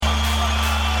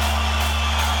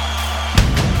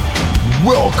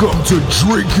Welcome to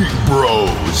Drinking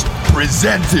Bros,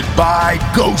 presented by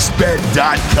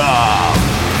GhostBed.com.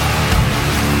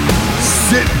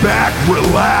 Sit back,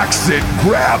 relax, and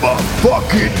grab a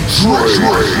fucking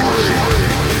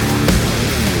drink.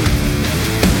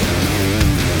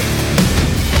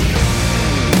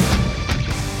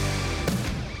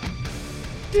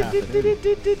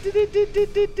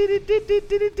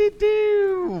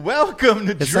 Welcome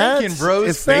to Drinkin' Bros.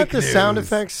 Is that Fake the News. sound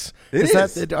effects?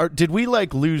 Did we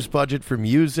lose budget for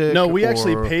music? No, we or-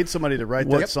 actually paid somebody to write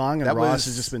that song, and That Ross was-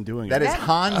 has just been doing That it. is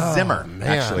Hans Zimmer. man.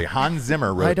 Actually, Hans Zimmer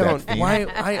I wrote don't. that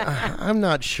theme. I'm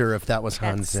not sure if that was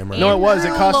Hans Zimmer. No, it was. It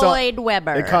cost Lloyd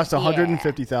Webber. It cost Yeah.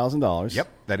 $150,000. Yep,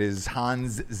 that is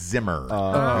Hans Zimmer.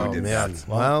 Oh who did man. that.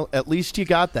 Well, at least you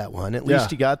got that one. At Yeah.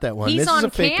 least you got that one. He's this on is a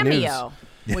fake Cameo,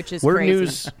 news. which is We're crazy.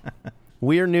 news.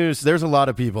 We're news. There's a lot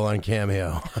of people on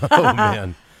Cameo. Oh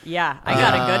man. Yeah, I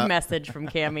got a good message from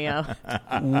Cameo.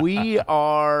 We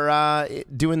are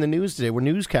doing the news today. We're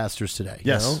newscasters today.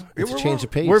 Yes. You know? It's a change of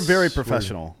pace. We're very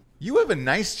professional. You have a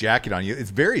nice jacket on you.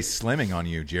 It's very slimming on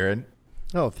you, Jared.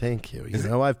 Oh, thank you. You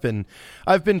know, I've been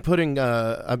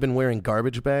wearing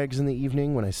garbage bags in the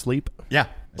evening when I sleep. Yeah,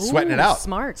 sweating Ooh, it out.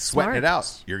 smart. Sweating it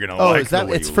out. You're gonna. Oh, like is that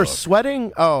the way it's you for look.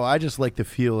 sweating? Oh, I just like the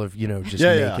feel of just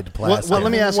naked plastic. Well,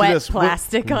 let me ask you Wet this: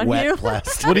 plastic on Wet you.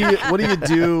 plastic. What do you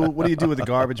do? What do you do with a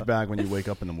garbage bag when you wake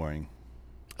up in the morning?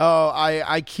 Oh,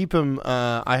 I keep them.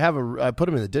 I put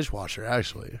them in the dishwasher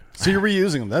actually. So you're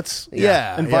reusing them. That's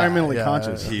Yeah, environmentally yeah.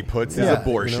 conscious. He puts his Yeah,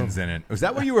 abortions in it. Was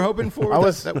that what you were hoping for? I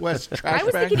was- that West trash I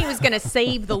was bag? thinking he was going to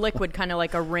save the liquid, kind of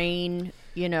like a rain,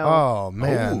 Oh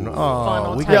man.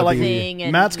 funnel We type gotta be- thing.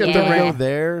 And, Matt's got yeah. the Gotta go rain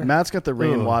there. Matt's got the Ugh.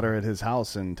 rainwater at his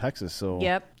house in Texas. So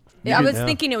Yep. You I could- was yeah.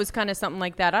 thinking it was kind of something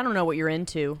like that. I don't know what you're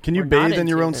into. Can you or not bathe in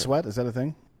your into. own sweat? Is that a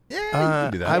thing? Yeah, you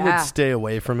can do that. I Yeah. would stay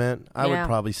away from it. I would Yeah.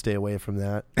 probably stay away from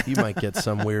that. You might get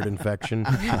some weird infection.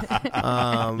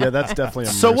 Yeah, that's definitely a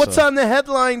So what's MRSA. on the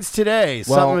headlines today?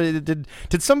 Well- did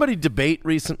somebody debate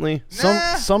recently?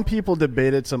 Some people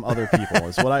debated some other people.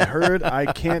 Is what I heard.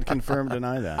 I can't confirm or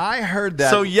deny that. I heard that.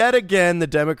 So yet again, the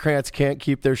Democrats can't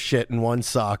keep their shit in one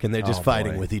sock, and they're just Oh,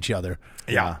 fighting boy. with each other.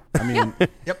 yeah. I mean,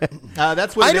 Yep.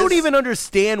 That's what I it don't is. even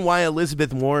understand why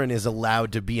Elizabeth Warren is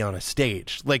allowed to be on a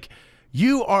stage. Like,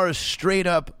 you are a straight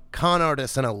up con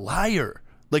artist and a liar.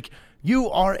 Like, you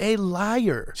are a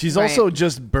liar. she's Right. also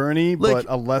just Bernie, Like-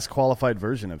 but a less qualified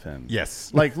version of him. Yes.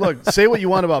 Like, look, say what you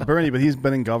want about Bernie, but he's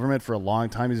been in government for a long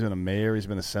time. He's been a mayor, he's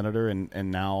been a senator, and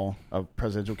now a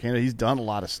presidential candidate. He's done a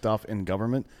lot of stuff in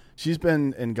government. She's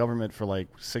been in government for like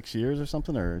 6 years or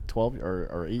something, or 12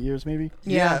 or 8 years maybe.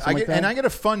 Yeah, something like that. and I get a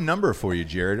fun number for you,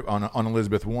 Jared, on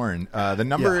Elizabeth Warren. The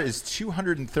number is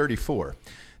 234.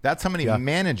 That's how many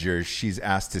managers she's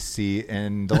asked to see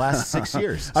in the last 6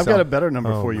 years. I've got a better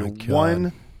number for my you.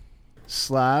 God.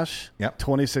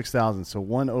 1/26,000. So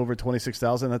 1 over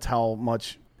 26,000. That's how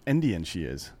much Indian she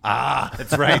is.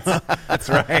 That's right. That's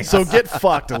right. So get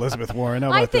fucked, Elizabeth Warren. How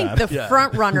about I think that? the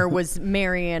front runner was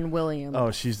Marianne Williams.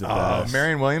 Oh, she's the best.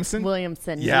 Marianne Williamson?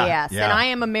 Williamson, Yeah, yes. yeah. And I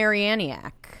am a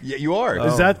Marianiac. Yeah, you are.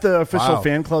 Is that the official Wow.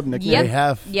 fan club nickname? Yep. They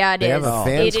have- yeah, it they have is. a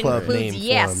fans it club includes, name for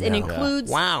yes, them it now.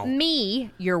 includes Wow.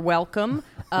 me. You're welcome.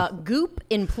 Goop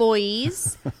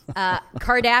employees,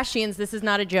 Kardashians. This is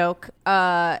not a joke.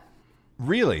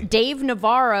 Really? Dave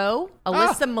Navarro,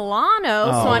 Alyssa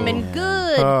Milano. So I'm in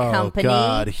good Oh, company.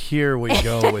 God. Here we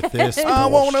go with this. I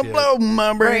want to bullshit. blow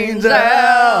my brains Brains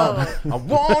out. out. I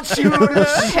want you to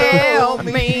help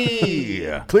me.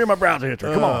 Clear my browser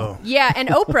history. Come on. Yeah, and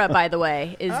Oprah, by the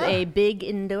way, is a big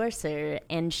endorser,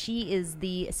 and she is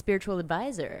the spiritual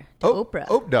advisor to Oprah.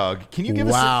 Ope Dog, can you give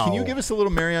Wow. us a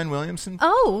little Marianne Williamson?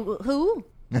 Oh, who?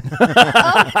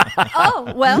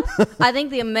 Well, I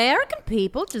think the American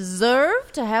people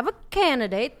deserve to have a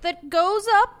candidate that goes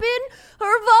up in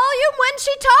her volume when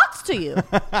she talks to you.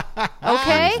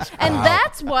 Okay? And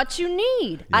that's what you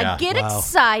need. Yeah. I get Wow.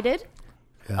 excited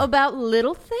about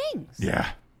little things. Yeah.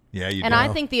 Yeah, you And do. I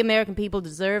think the American people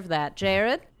deserve that.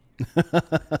 Jared?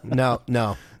 No,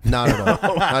 not at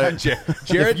all.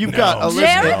 Jared, If you've no. got Alyssa,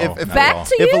 Jared, if back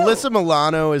to if you. Alyssa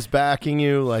Milano is backing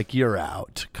you, like, you're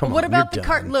out. Come What on. about the you're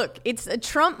done. Look, it's a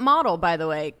Trump model, by the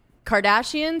way.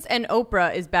 Kardashians and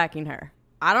Oprah is backing her.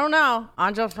 I don't know.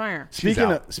 I'm just saying. Speaking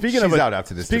out. of She's out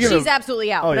after this Speaking She's of,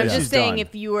 absolutely out. Oh, but I'm yeah, just she's saying done.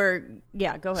 if you were...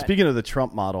 Yeah, go ahead. speaking of the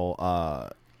Trump model,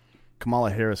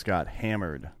 Kamala Harris got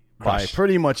hammered by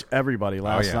pretty much everybody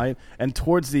last night. And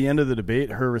towards the end of the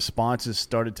debate, her responses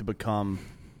started to become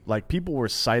like people were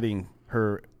citing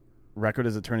her record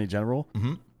as Attorney General,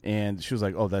 and she was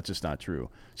like, "Oh, that's just not true."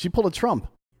 She pulled a Trump.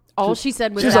 All she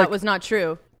said was she's that like- was not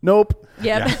true. Nope.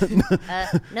 Yep.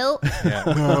 Nope. Yeah.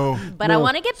 No. But I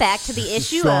want to get back to the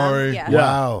issue Sorry. of... Yeah.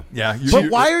 Wow. Yeah.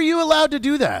 But why are you allowed to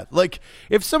do that? Like,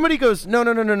 if somebody goes,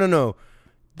 no,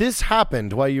 this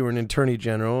happened while you were an attorney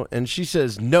general, and she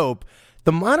says, nope,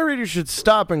 the moderator should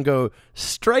stop and go,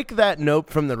 strike that nope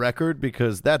from the record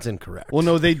because that's incorrect. Well,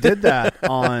 no, they did that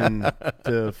on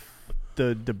the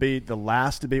debate, the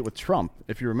last debate with Trump,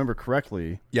 if you remember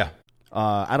correctly. Yeah.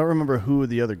 I don't remember who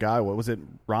the other guy was. Was it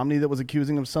Romney that was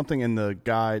accusing him of something? And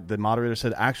the moderator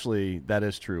said, actually, that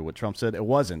is true. What Trump said, it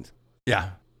wasn't.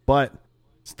 Yeah. But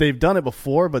they've done it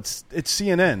before, but it's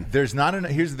CNN. There's not enough.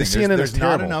 Here's the thing. CNN There's is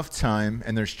not terrible. enough time,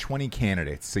 and there's 20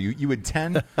 candidates. So you would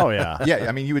 10. Oh, yeah. Yeah,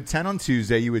 I mean, you would 10 on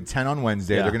Tuesday. You would 10 on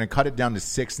Wednesday. Yeah. They're going to cut it down to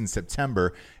 6 in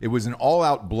September. It was an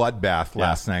all-out bloodbath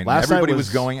last night. Last night Everybody was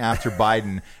going after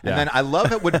Biden. And then I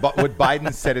love it what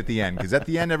Biden said at the end, because at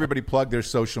the end, everybody plugged their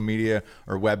social media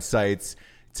or websites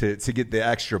to get the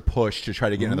extra push to try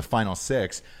to get into the final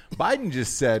 6. Biden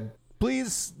just said,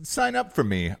 please sign up for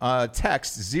me.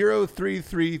 Text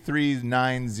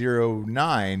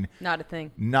 03333909. Not a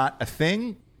thing. Not a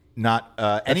thing. Not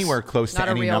anywhere close not to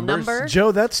a any real numbers. number.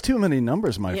 Joe, that's too many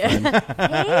numbers, my friend.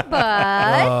 Hey,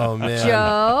 bud. Oh, man.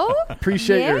 Joe.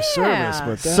 Appreciate your Yeah. service,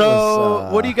 but that So,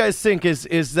 was, what do you guys think?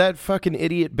 Is that fucking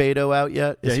idiot Beto out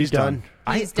yet? Is Yeah, he he's done.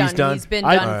 He's done. done. He's been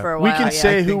I- done for a while. we can yeah.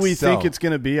 say who think we so. think it's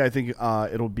going to be. I think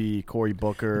it'll be Cory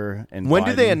Booker and When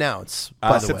do they Biden. announce?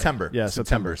 By the way? September. Yeah,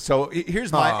 September. So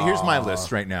here's my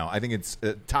list right now. I think it's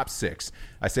top 6.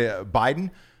 I say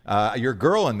Biden. Your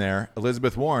girl in there,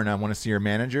 Elizabeth Warren. I want to see her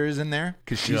managers in there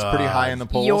because she's pretty high in the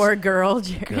polls. Your girl,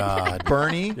 Jared. God.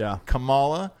 Bernie, Yeah.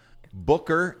 Kamala,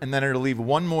 Booker, and then it'll leave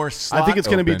one more slot. I think it's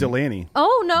going to be open. Delaney.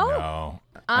 Oh, no. No,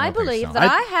 I don't think believe so.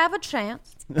 that I have a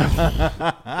chance.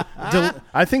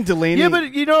 I think Delaney. Yeah,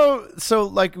 but so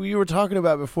like we were talking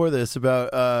about before this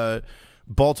about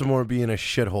Baltimore being a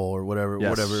shithole or whatever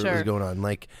Yes. was Sure. going on.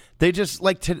 Like they just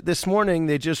this morning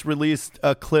they just released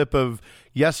a clip of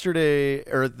yesterday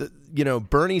or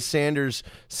Bernie Sanders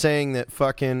saying that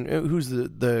fucking who's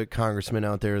the congressman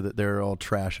out there that they're all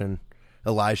trashing,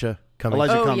 Elijah Cummings.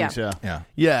 Elijah Oh, Cummings, yeah. Yeah.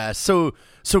 Yeah, so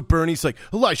Bernie's like,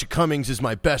 Elijah Cummings is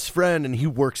my best friend, and he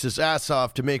works his ass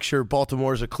off to make sure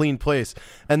Baltimore's a clean place.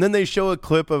 And then they show a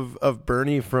clip of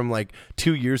Bernie from like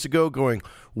 2 years ago going,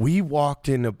 we walked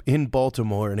in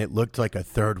Baltimore, and it looked like a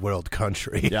third world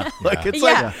country. Yeah. It's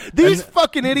Yeah. like, these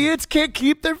fucking idiots can't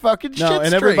keep their fucking shit and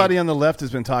straight. everybody on the left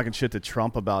has been talking shit to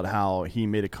Trump about how he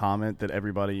made a comment that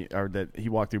that he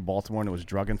walked through Baltimore and it was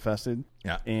drug infested.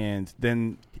 Yeah. And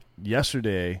then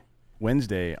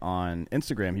Wednesday on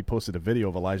Instagram, he posted a video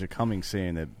of Elijah Cummings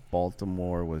saying that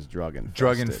Baltimore was drug infested.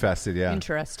 Drug infested. Yeah.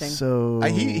 Interesting. So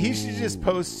He should just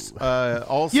post but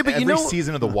every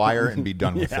season of The Wire and be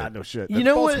done with yeah, it. no shit. You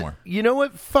know Baltimore. what? You know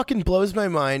what fucking blows my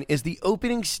mind is the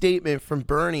opening statement from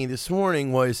Bernie this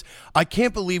morning was, "I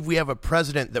can't believe we have a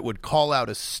president that would call out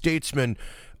a statesman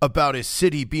about his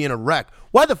city being a wreck."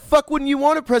 Why the fuck wouldn't you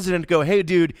want a president to go, "Hey,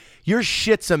 dude, your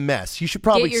shit's a mess. You should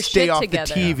probably Get your stay shit off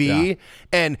together." the TV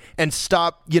and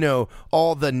stop,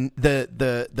 all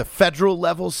the federal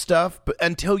level stuff, but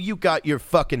until you got your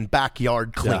fucking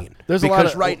backyard clean." There's a lot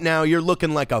because of- right now you're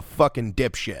looking like a fucking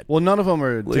dipshit. Well, none of them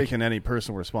are taking any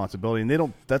personal responsibility, and they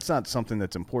don't. That's not something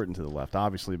that's important to the left,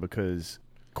 obviously, because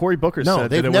Cory Booker No,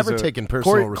 said they've that it never was taken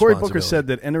personal Cory Booker responsibility. said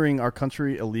that entering our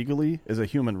country illegally is a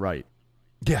human right.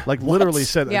 Yeah. Like literally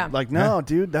said, Yeah. like, no,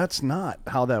 dude, that's not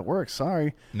how that works.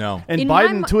 Sorry. No. And In my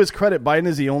Biden, mi- to his credit, Biden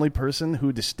is the only person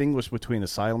who distinguished between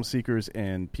asylum seekers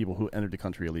and people who entered the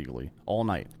country illegally all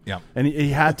night. Yeah. And he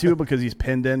had to because he's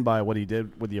pinned in by what he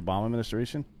did with the Obama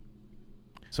administration.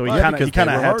 So Well, he kind because of they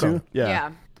were had hard to. on him.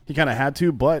 Yeah. He kind of had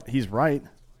to, but he's right.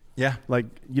 Yeah. Like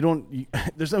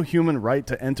there's no human right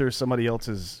to enter somebody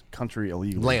else's country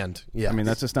illegally. Land, yeah. I mean,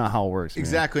 that's just not how it works. man.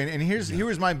 Exactly. And here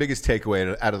was my biggest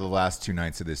takeaway out of the last 2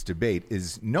 nights of this debate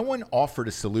is no one offered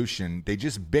a solution. They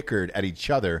just bickered at each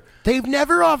other They've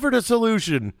never offered a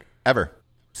solution. ever.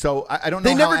 So I don't know.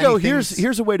 They how never go, anything's-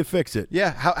 here's a way to fix it.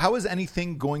 Yeah. How is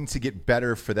anything going to get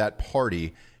better for that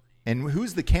party? And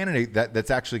who's the candidate that's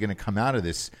actually going to come out of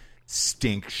this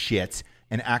stink shit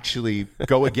and actually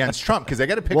go against Trump? Because I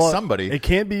got to pick somebody. It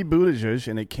can't be Buttigieg,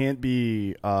 and it can't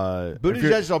be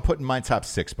Buttigieg I'll put in my top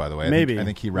 6, by the way. I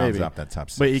think he rounds maybe. up that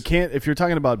top 6. But it can't. If you're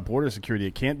talking about border security,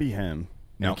 it can't be him.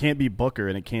 No. It can't be Booker,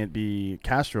 and it can't be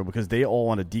Castro because they all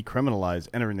want to decriminalize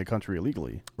entering the country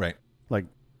illegally. Right. Like,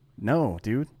 no,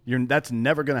 dude, that's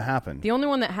never going to happen. The only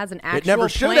one that has an never actual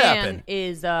should plan happen.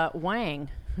 is Wang.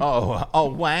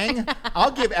 Oh, Wang!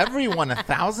 I'll give everyone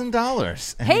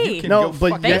 $1,000. and Hey. you can No, go but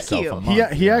fuck yet- yourself you. a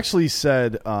month. He actually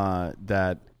said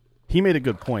that he made a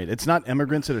good point. It's not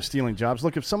immigrants that are stealing jobs.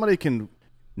 Look, if somebody can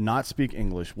not speak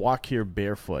English, walk here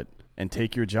barefoot, and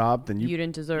take your job, then you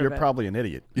didn't deserve you're it. probably an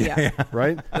idiot. Yeah.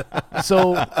 Right?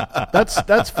 So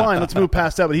that's fine. Let's move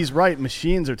past that. But he's right.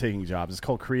 Machines are taking jobs. It's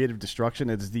called creative destruction.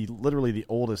 It's literally the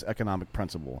oldest economic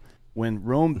principle. When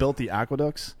Rome built the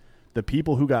aqueducts, the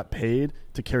people who got paid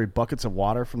to carry buckets of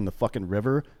water from the fucking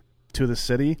river to the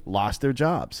city lost their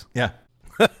jobs. Yeah.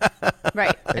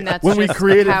 Right. And that's When we just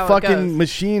created how it fucking goes.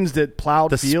 machines that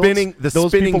plowed fields, those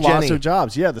spinning people Jenny. lost their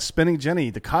jobs. Yeah, the spinning Jenny,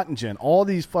 the cotton gin, all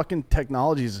these fucking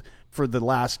technologies for the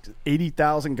last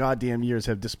 80,000 goddamn years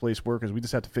have displaced workers. We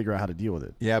just have to figure out how to deal with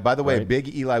it. Yeah, by the way, Right.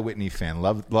 big Eli Whitney fan.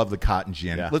 Love the cotton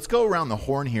gin. Yeah. Let's go around the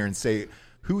horn here and say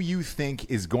who you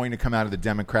think is going to come out of the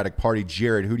Democratic Party.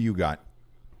 Jared, who do you got?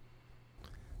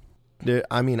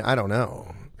 I mean, I don't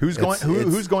know. Who's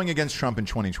going against Trump in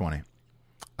 2020?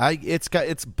 It's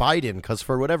Biden, because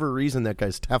for whatever reason that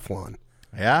guy's Teflon.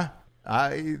 Yeah?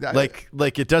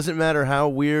 Like it doesn't matter how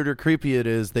weird or creepy it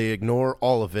is, they ignore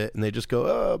all of it and they just go,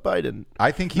 "Oh, Biden."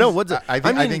 I think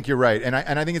I think you're right, and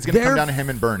I think it's going to come down to him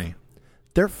and Bernie.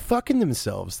 They're fucking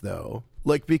themselves though,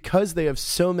 like because they have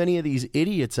so many of these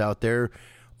idiots out there.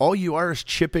 All you are is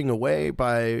chipping away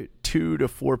by 2 to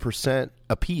 4%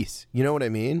 a piece. You know what I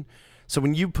mean? So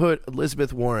when you put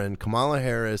Elizabeth Warren, Kamala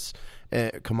Harris,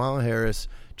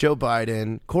 Joe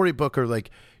Biden, Cory Booker, like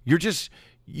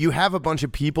you have a bunch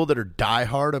of people that are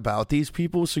diehard about these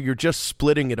people, so you're just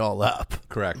splitting it all up.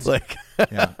 Correct. Like,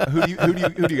 yeah. Who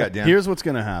do you got, Dan? Here's what's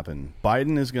going to happen.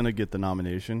 Biden is going to get the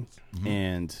nomination,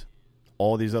 and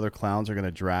all these other clowns are going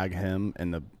to drag him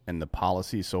and the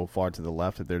policy so far to the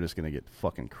left that they're just going to get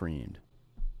fucking creamed.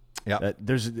 Yeah.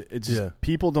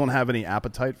 People don't have any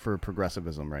appetite for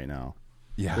progressivism right now.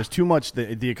 Yeah. There's too much.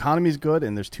 The economy's good,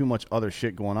 and there's too much other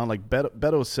shit going on. Like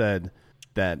Beto said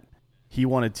that he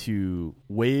wanted to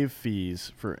waive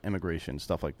fees for immigration,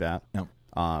 stuff like that. Yep.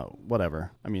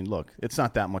 Whatever. I mean, look, it's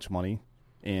not that much money,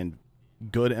 and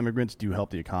good immigrants do help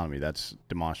the economy. That's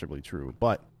demonstrably true.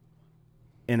 But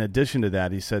in addition to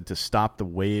that, he said to stop the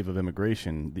wave of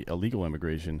immigration, the illegal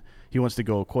immigration, he wants to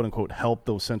go, quote unquote, help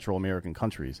those Central American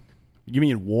countries. You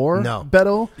mean war, No.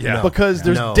 Beto? Yeah. Because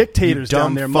there's No. dictators You down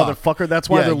dumb there, fuck. motherfucker. That's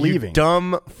why they're you leaving.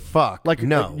 dumb fuck. Like,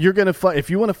 no. you're gonna if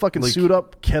you want to fucking suit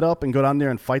up, kid up, and go down there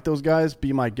and fight those guys,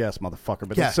 be my guest, motherfucker.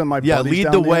 But don't send my buddies lead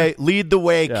down the there. way. Lead the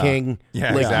way, Yeah. King.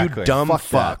 Yeah, like exactly. you dumb Fuck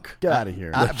fuck. that. Get out of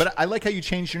here. But I like how you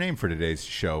changed your name for today's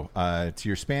show to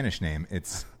your Spanish name.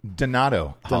 It's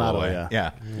Donato Hollaway.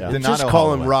 yeah. Donato Just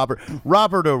call him Holloway.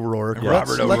 Robert O'Rourke.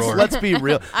 Robert O'Rourke. Let's be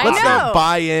real. I Let's know. not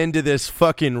buy into this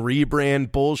fucking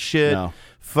rebrand bullshit. No.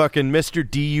 Fucking Mr.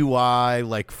 DUI,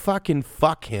 like fucking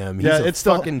fuck him. He's a it's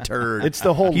the- fucking turd. it's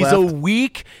the whole He's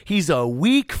left. He's a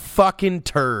weak fucking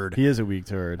turd. He is a weak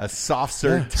turd. A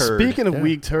soft-served turd. Speaking of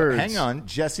weak turds, Hang on,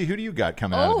 Jesse, who do you got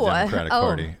coming out of the Democratic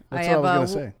Party? That's I what I have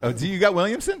was gonna say. Oh, do you got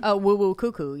Williamson? Woo woo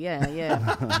cuckoo. Yeah.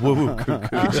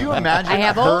 Could you imagine I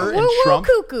have her old and woo woo Trump?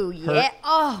 cuckoo. Yeah.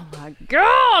 Oh my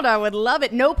God, I would love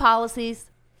it. No policies,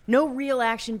 no real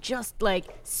action, just like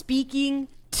speaking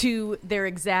to their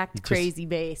exact crazy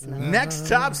base. Next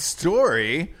top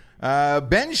story.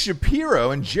 Ben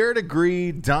Shapiro and Jared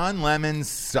agree Don Lemon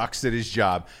sucks at his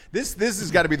job. This has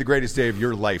got to be the greatest day of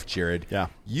your life, Jared. Yeah.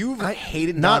 You've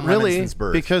hated Not Don Lemon really, since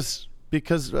birth. because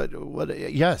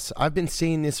yes, I've been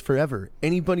saying this forever.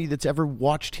 Anybody that's ever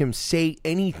watched him say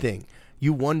anything,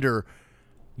 you wonder,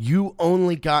 you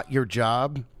only got your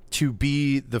job to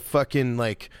be the fucking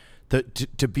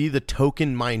to be the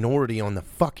token minority on the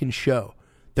fucking show.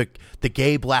 The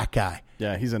gay black guy.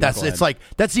 Yeah, he's a It's knucklehead. like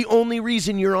that's the only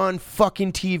reason you're on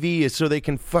fucking TV is so they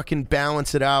can fucking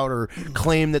balance it out or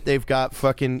claim that they've got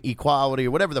fucking equality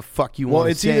or whatever the fuck you want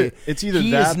to say. It's either he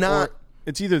that is not. or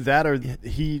it's either that or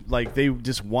he they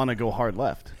just want to go hard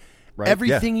left. Right?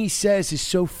 Everything he says is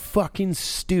so fucking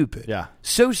stupid. Yeah.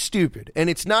 So stupid. And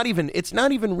it's not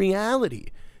even reality.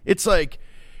 It's like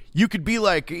you could be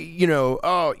like,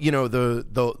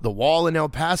 the wall in El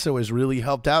Paso has really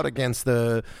helped out against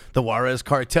the Juarez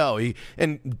cartel.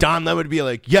 And Don Lemon would be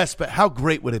like, yes, but how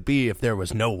great would it be if there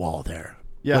was no wall there?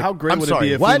 Yeah, Like, how great I'm would sorry, it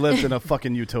be if what? we lived in a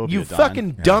fucking utopia? You Don?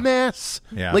 fucking dumbass.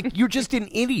 Yeah. Like, you're just an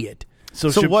idiot.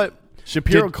 So what?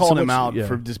 Shapiro did- called so him what's- out yeah.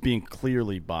 for just being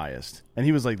clearly biased, and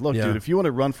he was like, "Look, Yeah. dude, if you want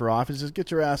to run for office, just get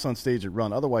your ass on stage and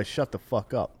run. Otherwise, shut the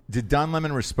fuck up." Did Don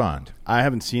Lemon respond? I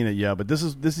haven't seen it yet, but this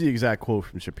is the exact quote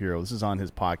from Shapiro. This is on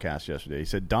his podcast yesterday. He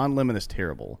said, "Don Lemon is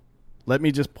terrible. Let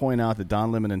me just point out that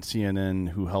Don Lemon and CNN,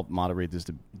 who helped moderate this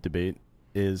debate,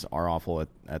 are awful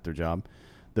at their job.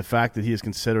 The fact that he is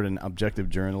considered an objective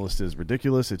journalist is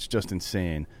ridiculous. It's just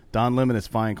insane. Don Lemon is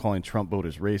fine calling Trump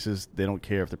voters racist. They don't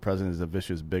care if the president is a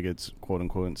vicious bigot, quote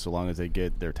unquote, so long as they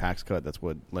get their tax cut." That's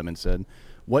what Lemon said.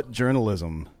 What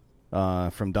journalism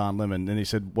from Don Lemon. And he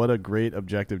said, what a great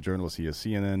objective journalist he is.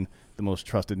 CNN, the most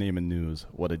trusted name in news.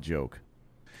 What a joke.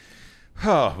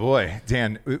 Oh, boy.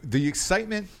 Dan, the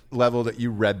excitement level that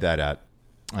you read that at.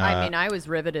 I mean, I was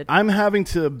riveted. I'm having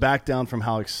to back down from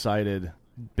how excited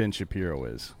Ben Shapiro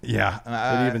is. Yeah,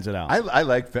 it evens it out. I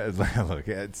like. Look,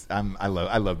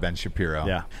 I love Ben Shapiro.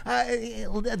 Yeah,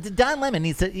 Don Lemon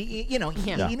needs to. He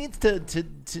needs to.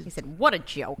 He said, "What a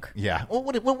joke." Yeah. Well,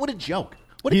 what a joke.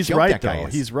 What a He's joke right that guy though.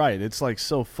 is. He's right. It's like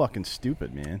so fucking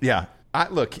stupid, man. Yeah.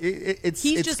 It's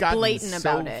He's just gotten blatant so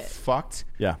about it. Fucked.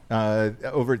 Yeah.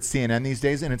 Over at CNN these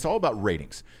days, and it's all about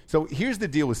ratings. So here's the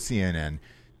deal with CNN.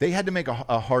 They had to make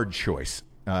a hard choice.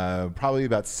 Probably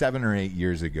about 7 or 8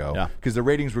 years ago, because the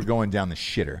ratings were going down the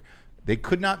shitter. They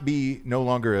could not be no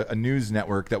longer a news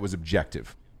network that was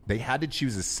objective. They had to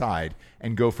choose a side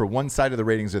and go for one side of the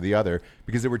ratings or the other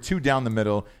because there were two down the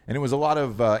middle, and it was a lot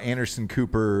of Anderson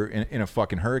Cooper in a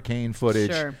fucking hurricane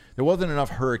footage. Sure. There wasn't enough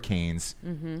hurricanes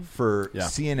for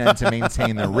CNN to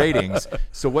maintain their ratings.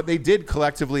 So what they did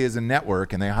collectively as a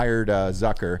network, and they hired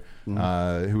Zucker,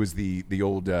 who was the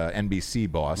old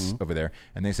NBC boss over there,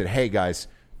 and they said, hey, guys,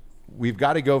 we've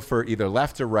got to go for either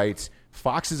left or right.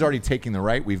 Fox is already taking the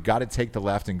right. We've got to take the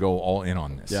left and go all in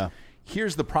on this. Yeah.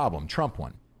 Here's the problem. Trump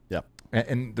won. Yep.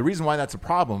 And the reason why that's a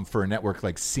problem for a network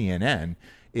like CNN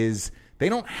is they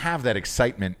don't have that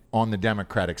excitement on the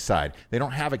Democratic side. They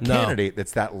don't have a candidate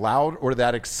that's that loud or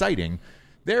that exciting.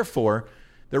 Therefore,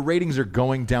 their ratings are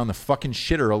going down the fucking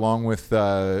shitter along with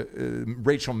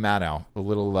Rachel Maddow, a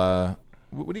little,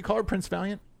 what do you call her, Prince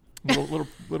Valiant? Little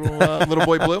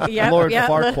boy blue? Lord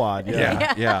Farquaad.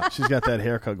 Yeah. She's got that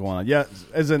haircut going on. Yeah,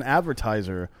 as an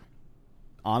advertiser,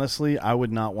 honestly, I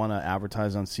would not want to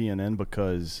advertise on CNN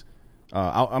because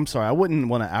I'm sorry, I wouldn't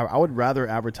want to. I would rather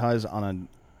advertise on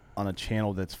a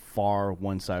channel that's far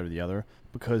one side or the other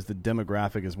because the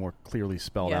demographic is more clearly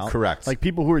spelled out. Correct. Like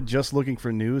people who are just looking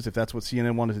for news, if that's what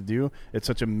CNN wanted to do, it's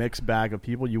such a mixed bag of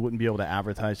people, you wouldn't be able to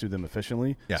advertise to them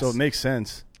efficiently. Yes. So it makes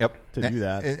sense to do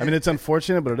that. And I mean, it's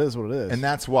unfortunate, but it is what it is. And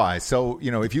that's why. So,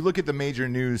 if you look at the major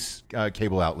news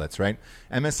cable outlets, right?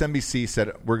 MSNBC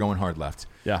said we're going hard left.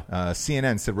 Yeah.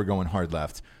 CNN said we're going hard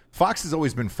left. Fox has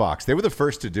always been Fox. They were the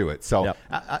first to do it. So,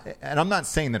 and I'm not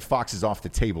saying that Fox is off the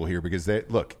table here because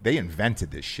they invented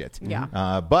this shit.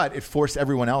 Yeah. But it forced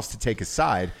everyone else to take a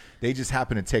side. They just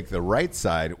happened to take the right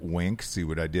side. Wink. See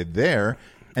what I did there?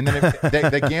 And then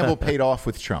the gamble paid off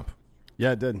with Trump.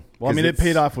 Yeah, it did. Well, I mean, it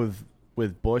paid off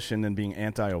with Bush and then being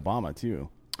anti-Obama too.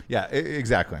 Yeah,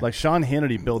 exactly. Like Sean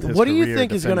Hannity built his what do you career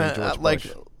think is going defending to George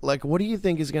Bush. like? What do you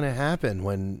think is going to happen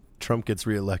when Trump gets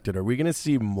reelected? Are we going to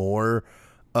see more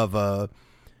of a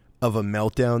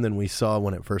meltdown than we saw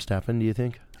when it first happened? Do you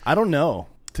think? I don't know.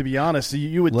 To be honest,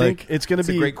 you would think it's going to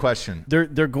be a great question. They're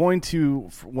going to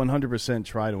 100%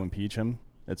 try to impeach him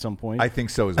at some point. I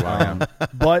think so as well.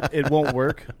 But it won't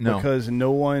work No. because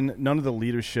none of the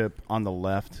leadership on the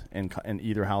left in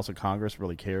either house of Congress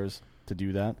really cares to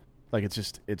do that. Like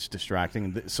it's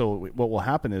distracting. So what will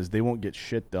happen is they won't get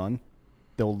shit done.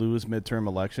 They'll lose midterm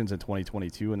elections in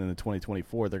 2022, and then in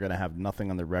 2024 they're going to have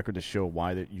nothing on the record to show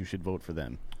why that you should vote for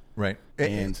them. Right.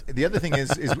 And the other thing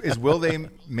is will they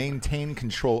maintain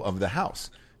control of the House?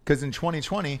 Because in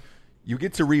 2020 you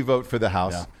get to re-vote for the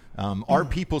House. Yeah. Are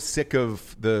people sick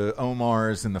of the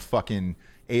Omars and the fucking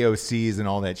AOCs and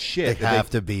all that shit? They have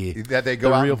to be. That they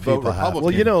go out and vote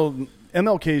Republican. Well,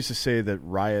 MLK used to say that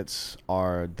riots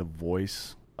are the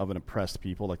voice of an oppressed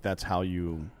people. Like that's how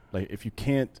you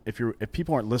if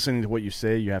people aren't listening to what you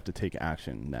say, you have to take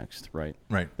action next, right?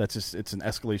 Right. That's just it's an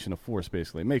escalation of force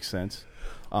basically. It makes sense.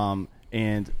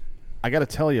 And I got to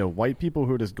tell you, white people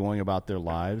who are just going about their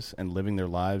lives and living their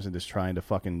lives and just trying to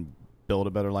fucking build a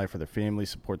better life for their family,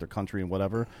 support their country and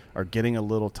whatever, are getting a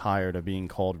little tired of being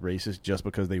called racist just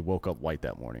because they woke up white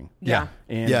that morning. Yeah.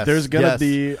 And there's going to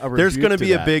be a rebuke there's going to be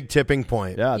that. a big tipping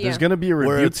point. Yeah, there's going to be a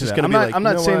rebuke to that. I'm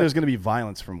not saying there's going to be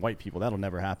violence from white people. That'll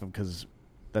never happen because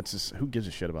that's just who gives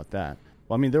a shit about that?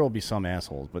 Well, I mean, there will be some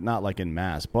assholes, but not like in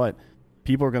mass. But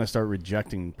people are going to start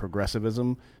rejecting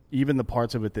progressivism, even the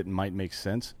parts of it that might make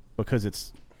sense, because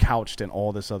it's couched in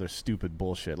all this other stupid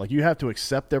bullshit. Like, you have to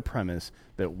accept their premise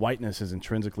that whiteness is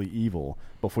intrinsically evil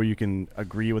before you can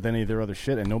agree with any of their other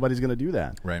shit, and nobody's going to do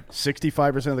that. Right.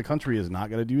 65% of the country is not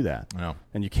going to do that. No.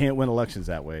 And you can't win elections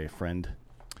that way, friend.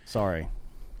 Sorry.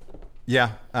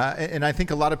 Yeah, and I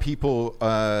think a lot of people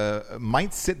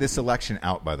might sit this election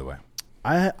out, by the way.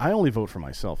 I only vote for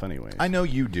myself anyways. I know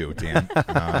you do, Dan.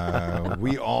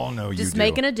 We all know you do. Just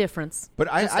making a difference. But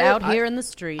just out here in the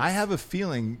streets. I have a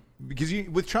feeling, because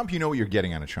with Trump, you know what you're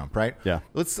getting out of Trump, right? Yeah.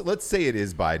 Let's say it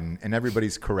is Biden, and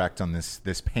everybody's correct on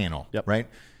this panel, Yep. right?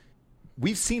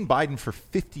 we've seen Biden for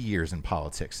 50 years in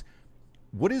politics.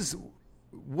 What is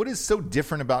so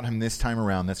different about him this time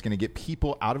around that's going to get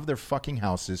people out of their fucking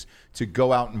houses to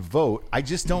go out and vote? I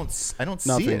just don't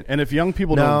see it. And if young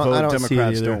people don't vote,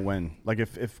 Democrats don't win. Like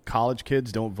if college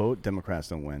kids don't vote, Democrats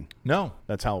don't win. No.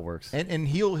 That's how it works. And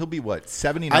he'll be what,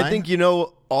 79? I think,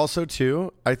 also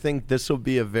too, I think this will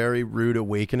be a very rude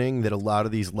awakening that a lot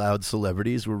of these loud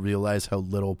celebrities will realize how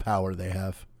little power they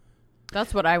have.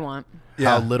 That's what I want.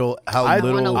 How little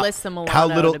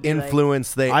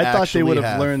influence they. I thought they would have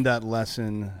have learned that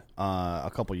lesson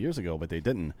a couple years ago, but they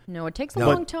didn't. No, it takes a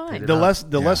long time. The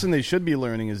lesson they should be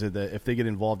learning is that if they get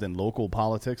involved in local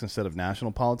politics instead of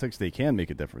national politics, they can make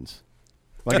a difference.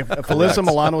 Like if Alyssa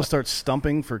Milano starts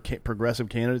stumping for progressive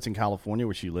candidates in California,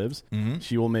 where she lives,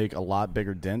 she will make a lot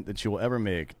bigger dent than she will ever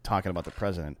make talking about the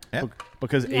president. Yeah.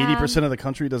 Because 80% of the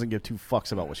country doesn't give two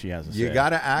fucks about what she has to say. You got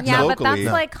to act yeah, locally. but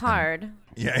that's like hard.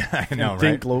 Yeah, I know, right?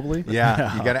 Think globally?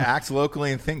 Yeah, you got to act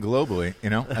locally and think globally.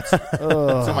 That's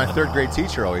what my third grade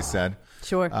teacher always said.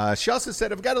 Sure. She also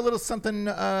said, I've got a little something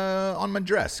on my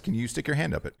dress. Can you stick your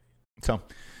hand up it? So...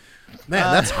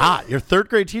 Man, that's hot. Your third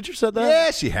grade teacher said that?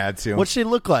 Yeah, she had to. What'd she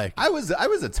look like? I was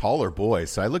a taller boy,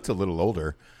 so I looked a little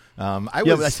older. I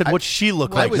said, what'd she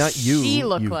look like? Not you. She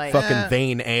look like? Fucking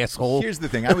vain asshole. Here's the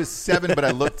thing: I was 7, but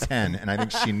I looked 10, and I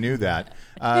think she knew that.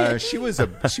 She was a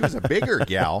bigger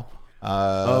gal.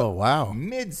 Oh wow,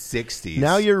 mid-60s.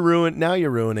 Now you're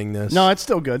ruining this. No, it's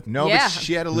still good. No, yeah. but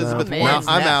she had Elizabeth No, Warren's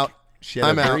I'm neck. out. She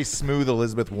had a very smooth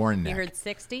Elizabeth Warren neck. You heard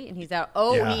 60 and he's out.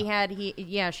 Oh,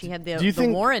 Yeah. she had the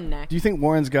think Warren neck. Do you think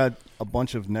Warren's got a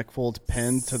bunch of neck folds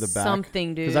pinned to the back?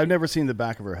 Something, dude. Because I've never seen the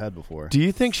back of her head before. Do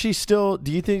you think she still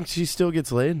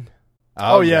gets laid?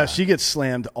 Oh yeah, she gets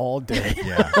slammed all day.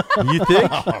 Yeah. You think?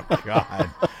 Oh God.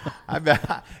 I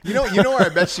bet. You know where I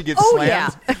bet she gets Oh,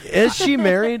 slammed. yeah. Is she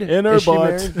married? In her Is she butt.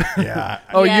 married? Yeah.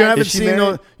 Oh, Yes. you haven't Is she seen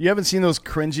married? those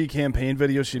cringy campaign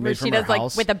videos she Where made she from her does like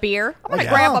house with a beer. I'm gonna Yeah.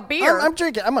 grab a beer. I'm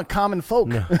drinking. I'm a common folk.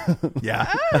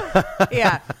 Yeah.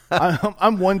 yeah,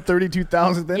 I'm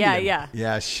 132,000th yeah, Indian. yeah.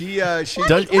 Yeah. She. Is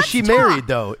she married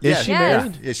though? Is she Yes.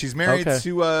 married? Yeah, she's married Okay.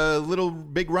 to a little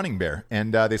big running bear,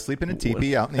 and they sleep in a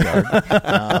teepee out in the yard.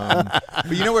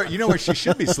 But you know where she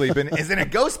should be sleeping is in a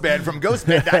ghost bed from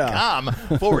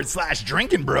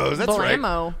ghostbed.com/Drinkin Bros. That's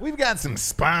Blammo. right. We've got some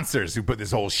sponsors who put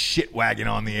this whole shit wagon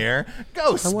on the air.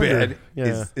 Ghost wonder- Bed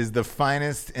yeah. is the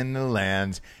finest in the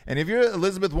land. And if you're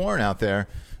Elizabeth Warren out there,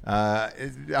 I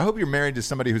hope you're married to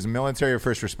somebody who's a military or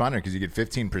first responder, because you get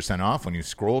 15% off when you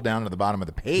scroll down to the bottom of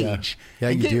the page. Yeah,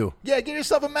 And you do. Yeah, get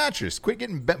yourself a mattress. Quit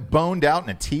getting boned out in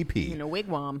a teepee. In a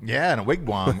wigwam. Yeah, in a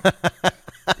wigwam.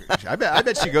 I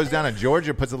bet she goes down to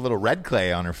Georgia, puts a little red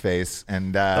clay on her face,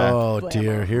 and Oh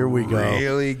dear, here we go.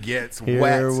 really gets Here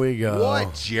wet. we go.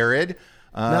 What, Jared?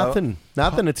 Nothing.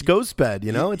 It's ghost bed.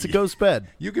 It's a ghost bed.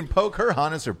 You can poke her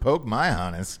harness or poke my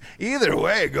harness. Either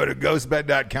way, go to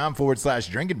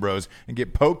ghostbed.com/Drinkin Bros and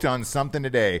get poked on something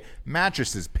today.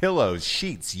 Mattresses, pillows,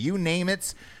 sheets, you name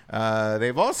it.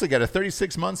 They've also got a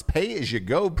 36 months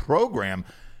pay-as-you-go program.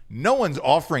 No one's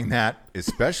offering that,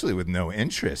 especially with no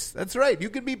interest. That's right. You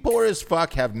could be poor as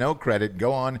fuck, have no credit.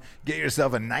 Go on, get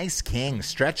yourself a nice king,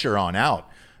 stretch her on out.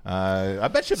 I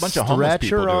bet you a bunch of homeless people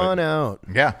do Stretch her on it. out.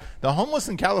 Yeah, the homeless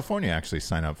in California actually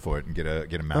sign up for it and get a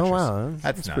mattress. Oh wow,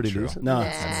 that's not pretty true. decent. No,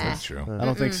 That's not true. I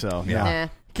don't think so. Yeah. Nah.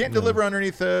 Can't deliver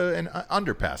underneath an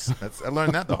underpass. I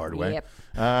learned that the hard way. Yep.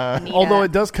 Although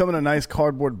it does come in a nice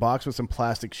cardboard box with some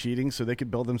plastic sheeting, so they could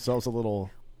build themselves a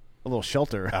little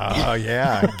shelter. Oh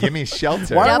yeah, give me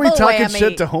shelter. Why are we Double talking whammy.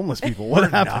 shit to homeless people? What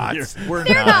happened here? We're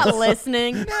They're not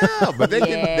listening. No, but they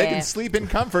can sleep in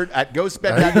comfort at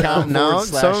ghostbed.com. No,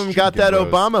 some of them got that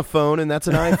Drinkin' Bros. Obama phone, and that's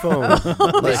an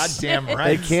iPhone. Goddamn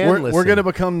right. They can We're going to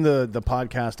become the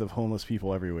podcast of homeless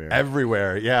people everywhere.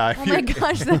 Everywhere. Yeah. Oh my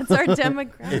gosh, that's our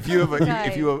demographic. If you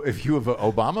have an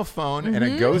Obama phone and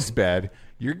a ghost bed,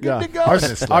 you're good to go. Our, in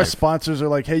this our life. sponsors are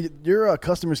like, hey, your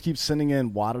customers keep sending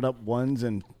in wadded up ones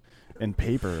and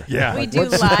paper. Yeah. We do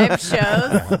live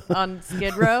shows on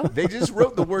Skid Row. They just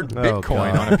wrote the word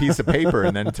Bitcoin on a piece of paper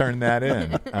and then turned that in.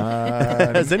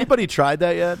 Has anybody tried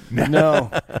that yet?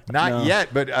 No. Not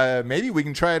yet, but maybe we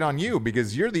can try it on you,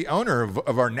 because you're the owner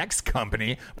of our next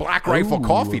company,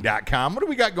 BlackRifleCoffee.com. What do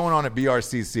we got going on at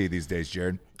BRCC these days,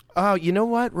 Jared? Oh, you know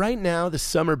what? Right now, the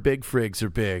summer big frigs are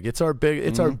big. It's our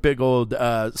big old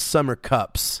summer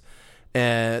cups.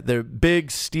 They're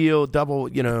big steel double,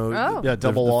 Oh. Yeah,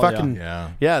 double wall, fucking,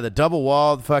 yeah. the double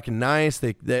wall, fucking nice.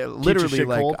 They literally shit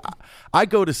like cold. I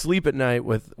go to sleep at night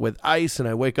with ice, and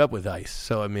I wake up with ice.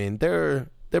 So I mean, they're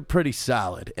pretty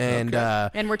solid. And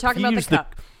And we're talking if you about the use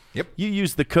cup. Yep. You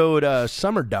use the code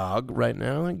SummerDog right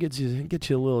now. It gets you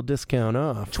a little discount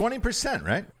off. 20%,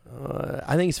 right?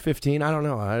 I think it's 15. I don't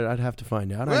know. I'd have to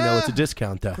find out. I know it's a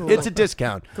discount though. Cool. It's a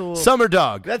discount. Cool.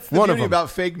 SummerDog. That's the beauty about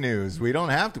fake news. We don't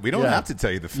have to. We don't have to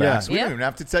tell you the facts. We don't even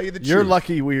have to tell you the truth. You're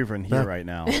lucky we're even here right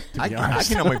now. I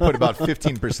can only put about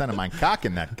 15% of my cock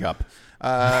in that cup.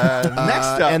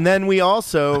 Next up, and then we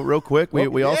also, real quick,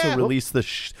 we also released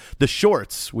the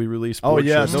shorts. We released. Oh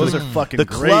yeah, shorts those are fucking the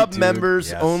great, club dude.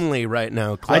 members only right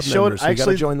now. Club members. So you got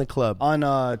to join the club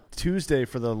on Tuesday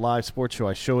for the live sports show.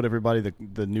 I showed everybody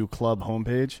the new club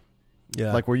homepage.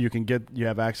 Yeah, like where you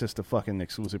have access to fucking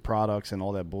exclusive products and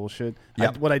all that bullshit.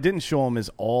 Yep. What I didn't show them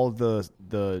is all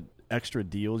the extra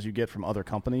deals you get from other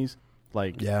companies,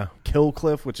 like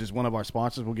Killcliff, which is one of our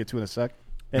sponsors. We'll get to in a sec,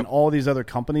 and all these other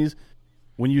companies.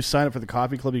 When you sign up for the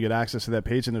coffee club, you get access to that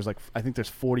page, and I think there's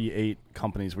 48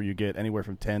 companies where you get anywhere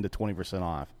from 10 to 20%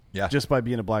 off. Yeah, just by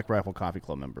being a Black Rifle Coffee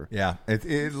Club member. Yeah, it's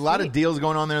a lot of deals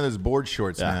going on there. There's board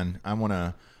shorts, man. I want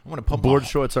to put board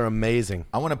shorts are amazing.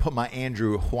 I want to put my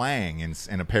Andrew Huang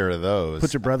in a pair of those.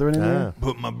 Put your brethren in there.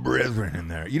 Put my brethren in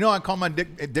there. You know, I call my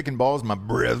dick and balls my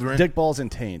brethren. Dick balls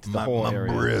and taint. My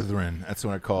brethren. That's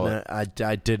what I call it.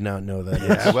 I did not know that.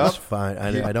 Yeah, well, fine.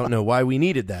 I don't know why we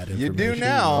needed that information. You do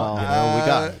now. We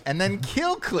got it. And then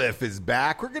Killcliff is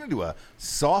back. We're gonna do a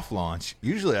soft launch.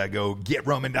 Usually I go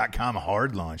GetRoman.com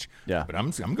hard launch. Yeah, but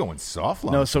I'm going soft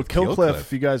launch. No, so Killcliff,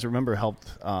 if you guys remember, helped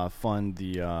fund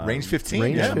the Range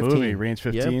 15. Movie Range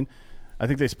 15. Yep. I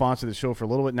think they sponsored the show for a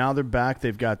little bit. Now they're back.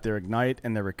 They've got their Ignite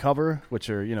and their Recover, which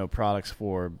are products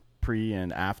for pre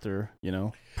and after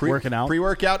working out,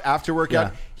 pre-workout, after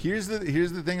workout. Yeah. Here's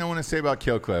the thing I want to say about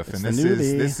Killcliff, and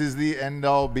this is the end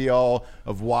all be all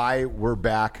of why we're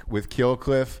back with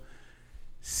Killcliff.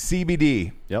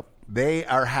 CBD. Yep. They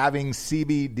are having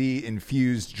CBD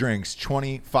infused drinks,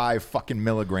 25 fucking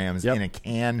milligrams in a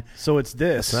can. So it's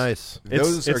this. That's nice.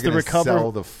 Those are going to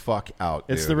sell the fuck out.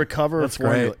 It's dude. the Recover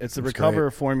formula. Great. It's the Recover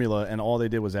formula, and all they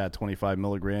did was add 25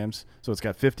 milligrams. So it's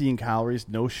got 15 calories,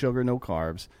 no sugar, no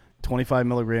carbs, 25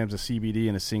 milligrams of CBD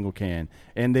in a single can,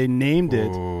 and they named it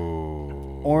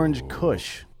Orange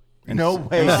Kush. No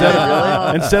way. Instead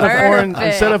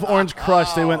of Orange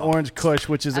Crush, they went Orange Kush,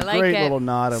 which is a great little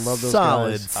nod. I love those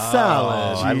guys.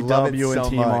 Solid. I love it so and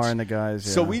T-Mar and the guys.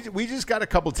 Yeah. So we just got a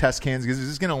couple test cans because this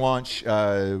is going to launch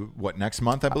next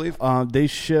month, I believe. They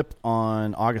ship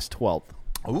on August 12th.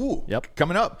 Ooh, yep,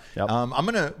 coming up. Yep. I'm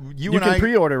gonna. You can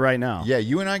pre-order right now. Yeah,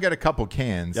 you and I got a couple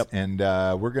cans, and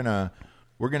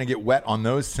we're gonna get wet on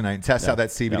those tonight and test out that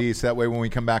CBD. So that way, when we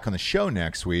come back on the show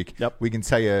next week, we can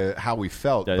tell you how we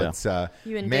felt. But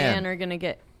you and Dan are gonna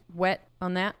get wet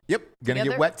on that. Yep, gonna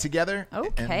get wet together.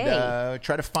 Okay, and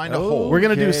try to find a hole. We're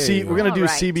gonna do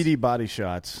CBD body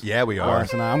shots. Yeah, we are.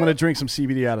 And I'm gonna drink some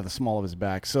CBD out of the small of his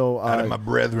back. So out of my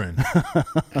brethren.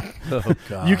 Oh,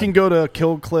 God. You can go to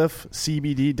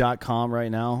killcliffcbd.com right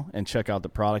now and check out the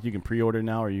product. You can pre-order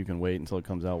now, or you can wait until it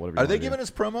comes out. Whatever. Are they giving us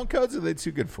promo codes? Or are they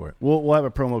too good for it? We'll have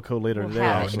a promo code later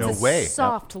today. No way.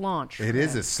 Soft launch. It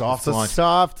is a soft launch.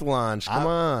 Soft launch. Come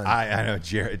on. I know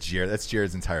Jared. That's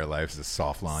Jared's entire life is a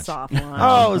soft launch. Soft launch.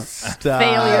 Oh, stop.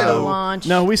 Failure to launch.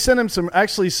 No, we sent him some.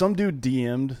 Actually, some dude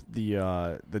DM'd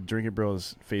the Drinkin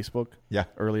Bros Facebook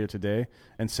earlier today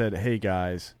and said, "Hey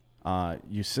guys,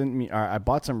 you sent me. I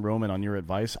bought some Roman on your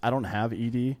advice. I don't have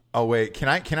ED. Oh wait, can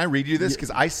I read you this?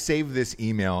 Because I saved this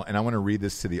email and I want to read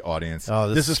this to the audience.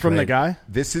 Oh, this is from the guy.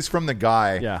 This is from the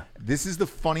guy. Yeah. This is the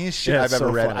funniest shit I've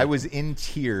ever read. Funny. I was in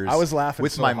tears. I was laughing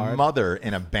with so my hard. mother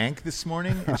in a bank this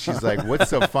morning, and she's like, "What's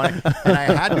so funny?" And I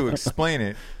had to explain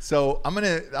it. So I'm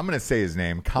gonna say his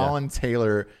name, Colin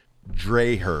Taylor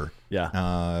Dreher.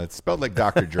 Yeah. It's spelled like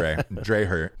Dr. Dre.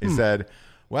 Dreher. He said,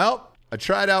 "Well, I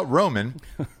tried out Roman.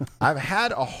 I've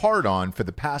had a hard-on for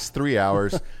the past 3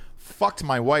 hours, fucked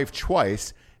my wife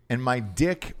twice, and my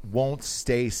dick won't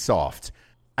stay soft.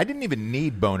 I didn't even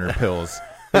need boner pills,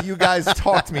 but you guys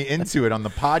talked me into it on the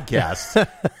podcast.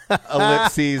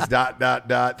 Ellipses, ...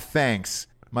 Thanks.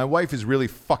 My wife is really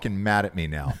fucking mad at me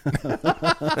now."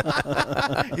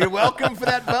 You're welcome for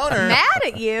that boner. Mad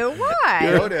at you? Why?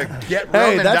 Go to GetRoman.com.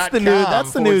 Hey,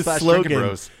 that's the new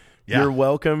slogan. Yeah. You're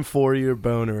welcome for your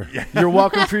boner. You're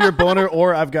welcome for your boner,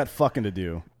 or I've got fucking to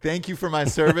do. Thank you for my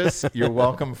service. You're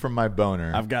welcome for my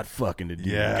boner. I've got fucking to do.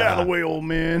 Yeah. Get out of the way, old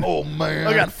man. Oh, man.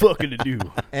 I got fucking to do.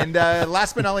 And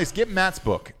last but not least, get Matt's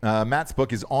book. Matt's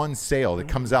book is on sale. It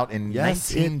comes out in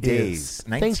 19 days.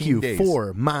 19 Thank you days.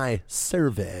 for my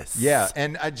service. Yeah.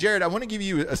 And Jared, I want to give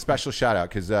you a special shout out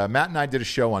because Matt and I did a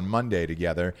show on Monday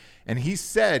together. And he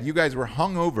said you guys were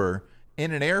hungover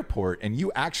in an airport and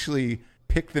you actually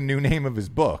picked the new name of his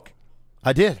book.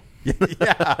 I did.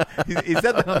 Yeah, he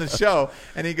said that on the show,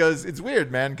 and he goes, "It's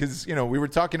weird, man, because we were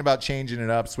talking about changing it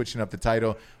up, switching up the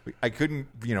title. I couldn't,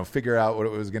 figure out what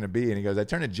it was going to be." And he goes, "I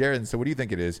turned to Jared and said, what do you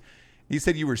think it is?" He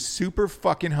said, "You were super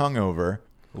fucking hungover,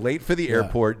 late for the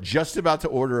airport, just about to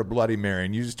order a Bloody Mary,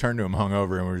 and you just turned to him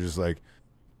hungover, and we're just like,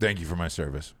 thank you for my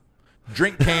service."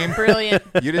 Drink came. Brilliant.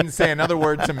 You didn't say another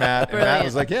word to Matt. And Matt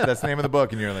was like, yeah, that's the name of the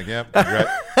book. And you're like, yep,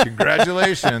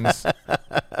 congratulations.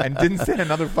 And didn't say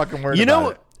another fucking word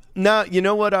about it. Now, you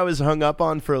know what I was hung up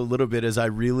on for a little bit is I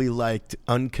really liked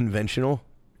unconventional.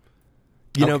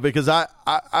 Because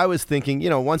I was thinking,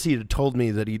 once he had told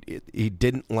me that he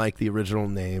didn't like the original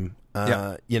name,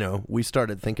 we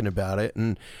started thinking about it.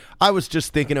 And I was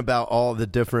just thinking about all the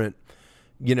different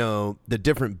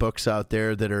books out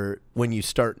there that are, when you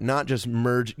start not just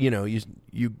merge,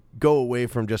 you go away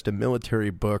from just a military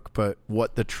book, but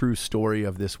what the true story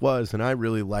of this was. And I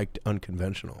really liked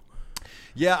unconventional.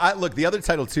 Yeah, look, the other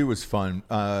title too was fun.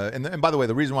 And by the way,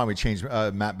 the reason why we changed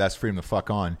Matt Best Freedom the fuck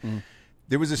on,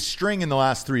 there was a string in the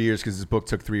last 3 years, because this book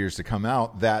took 3 years to come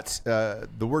out, that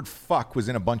the word fuck was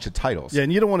in a bunch of titles. Yeah,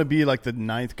 and you don't want to be like the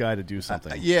ninth guy to do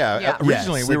something.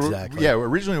 Originally exactly.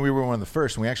 Originally we were one of the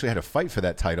first, and we actually had a fight for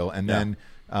that title. And then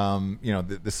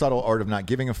the subtle art of not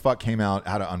giving a fuck came out.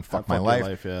 How to unfuck my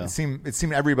life. Yeah. It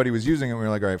seemed everybody was using it. And we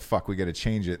were like, all right, fuck, we got to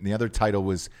change it. And the other title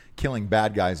was Killing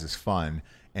Bad Guys is Fun.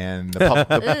 And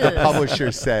the publisher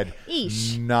said,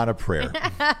 Eesh. not a prayer.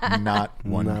 Not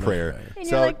one prayer.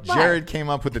 So like, Jared came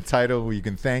up with the title. You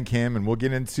can thank him. And we'll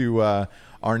get into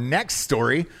our next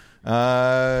story.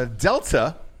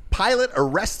 Delta pilot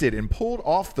arrested and pulled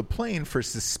off the plane for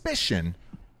suspicion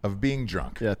of being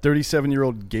drunk. Yeah,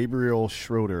 37-year-old Gabriel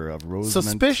Schroeder of Rosemont,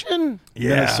 Suspicion?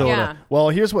 Minnesota. Yeah. Well,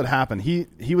 here's what happened. He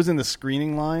was in the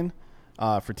screening line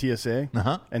for TSA,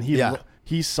 and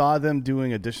he saw them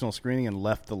doing additional screening and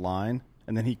left the line,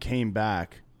 and then he came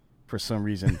back for some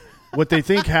reason. What they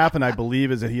think happened, I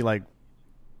believe, is that he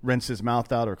rinsed his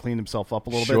mouth out or cleaned himself up a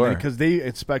little bit, because they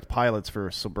inspect pilots for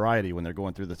sobriety when they're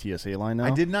going through the TSA line now. I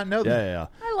did not know that. Yeah.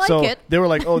 I like it. They were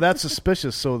like, oh, that's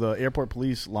suspicious. So the airport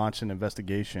police launched an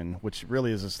investigation, which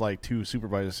really is just like two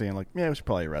supervisors saying, like, yeah, we should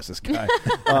probably arrest this guy.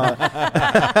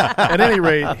 At any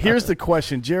rate, here's the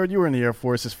question. Jared, you were in the Air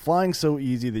Force. Is flying so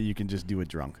easy that you can just do it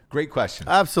drunk? Great question.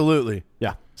 Absolutely.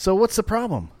 Yeah. So what's the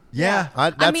problem? Yeah.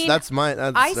 That's my.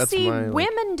 I see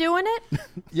women doing it.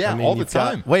 Yeah, all the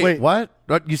time. Wait, what?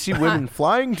 You see women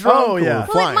flying drunk? Oh, yeah. Or Well,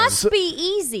 flying? it must be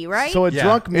easy, right? So a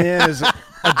drunk man is...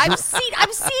 I've seen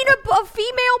a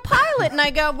female pilot, and I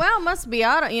go, well, it must be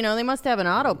auto. They must have an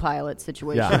autopilot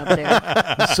situation up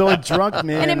there. So a drunk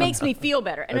man... And it makes me feel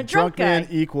better. And a drunk guy man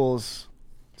equals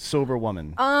sober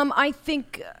woman. I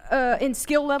think in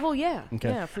skill level, yeah. Okay.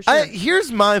 Yeah, for sure. Here's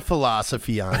my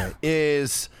philosophy on it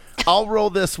is I'll roll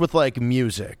this with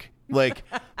music. You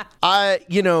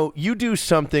do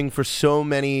something for so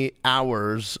many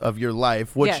hours of your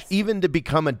life, which even to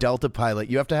become a Delta pilot,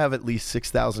 you have to have at least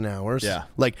 6,000 hours. Yeah.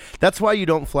 That's why you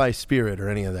don't fly Spirit or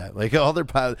any of that. All their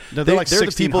pilots, they're they're like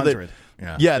the people that. 1,600.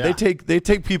 Yeah, they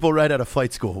take people right out of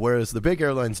flight school, whereas the big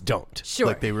airlines don't.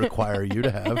 Sure. They require you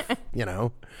to have,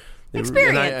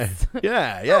 Experience.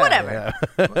 Yeah, whatever.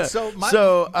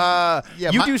 Yeah.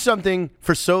 You do something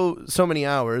for so many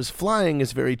hours. Flying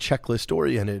is very checklist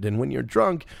oriented, and when you're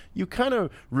drunk, you kind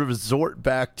of resort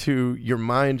back to your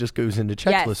mind just goes into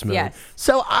checklist mode. Yes.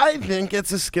 So I think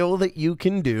it's a skill that you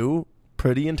can do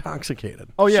pretty intoxicated.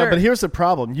 Oh, yeah, Sure. but here's the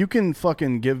problem. You can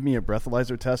fucking give me a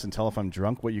breathalyzer test and tell if I'm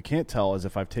drunk. What you can't tell is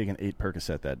if I've taken 8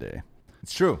 Percocet that day.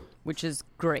 It's true. Which is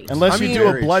great. Unless you do a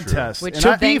very blood true. test. Which And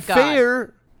To be Thank God.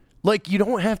 fair, you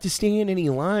don't have to stay in any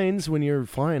lines when you're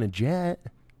flying a jet.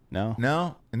 No.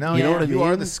 No, You know what I you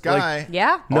are mean? the sky.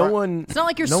 yeah. No one. It's not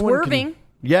like you're no one can- swerving.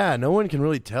 no one can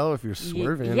really tell if you're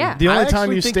swerving. yeah. The only I time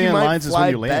actually you think stay in might lines is fly when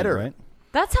you land, better. right?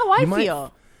 That's how I You might-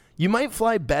 feel. You might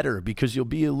fly better because you'll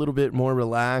be a little bit more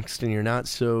relaxed and you're not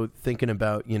so thinking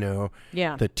about,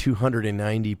 the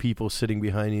 290 people sitting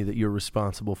behind you that you're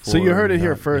responsible for. So you heard it and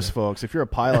here not- first, folks. If you're a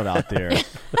pilot out there,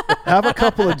 have a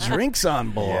couple of drinks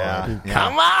on board. Yeah.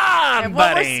 Come on, And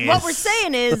buddies. what we're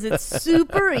saying is it's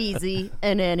super easy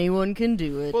and anyone can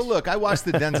do it. Well, look, I watched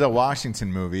the Denzel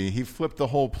Washington movie. He flipped the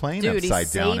whole plane Dude, he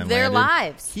upside down saved and their landed.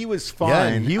 lives. He was Yeah,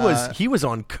 fine. and he was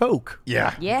on coke.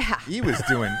 Yeah. Yeah. He was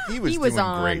doing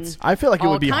on great. I feel like it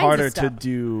all would be kinds harder of to stuff.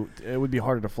 do. It would be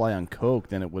harder to fly on coke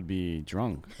than it would be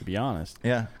drunk. To be honest.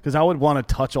 Yeah. Because I would want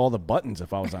to touch all the buttons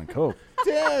if I was on coke.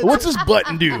 Yeah, What's this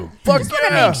button do? Fuck Just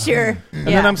gotta make sure. And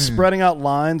then I'm spreading out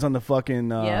lines on the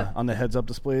fucking Yep. on the heads-up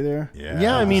display there.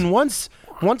 Yeah, I mean once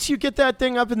you get that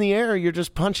thing up in the air, you're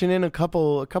just punching in a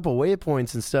couple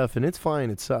waypoints and stuff, and it's flying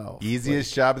itself.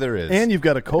 Easiest job there is. And you've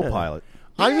got a co-pilot.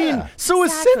 I mean, so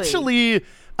Exactly.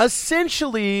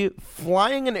 essentially,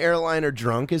 flying an airliner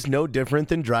drunk is no different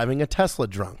than driving a Tesla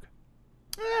drunk.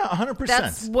 Yeah,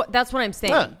 100%. That's what I'm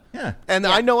saying. Yeah. And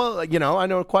I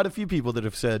know quite a few people that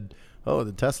have said, "Oh,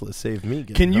 the Tesla saved me."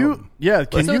 Can you? home. Yeah.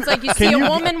 Can So you? it's like you see a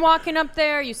woman walking up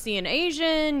there, you see an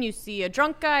Asian, you see a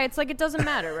drunk guy. It's like it doesn't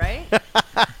matter, right?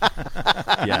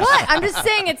 Yes. What? I'm just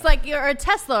saying it's like you're a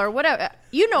Tesla or whatever.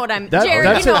 You know what I'm... That- Jared,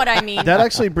 that's you know a- what I mean. That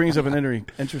actually brings up an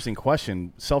interesting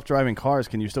question. Self-driving cars,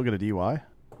 can you still get a DUI?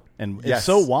 And if Yes.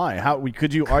 so, why? Are you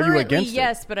Currently, against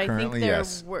yes, it? but I Currently, think they're...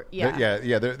 yes.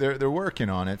 Yeah. They're working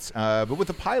on it. But with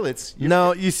the pilots,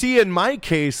 No, you see, in my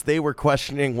case, they were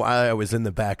questioning why I was in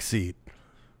the back seat.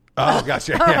 Oh,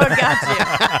 gotcha. Oh,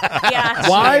 gotcha.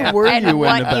 Why were and you in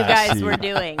what the back you guys seat? were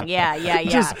doing. Yeah.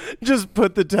 Just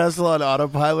put the Tesla on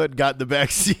autopilot, got in the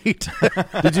back seat.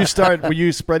 Did you start? Were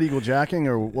you spread eagle jacking,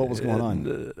 or what was going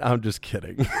on? I'm just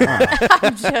kidding.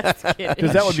 I'm just kidding.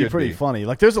 Because that would be Should pretty be. funny.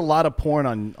 Like, there's a lot of porn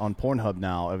on Pornhub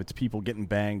now of it's people getting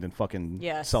banged and fucking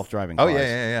Yes. self-driving Oh cars.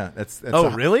 yeah. That's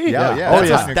Really? Yeah. Oh, That's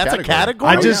yeah. a That's a category?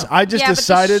 I just yeah,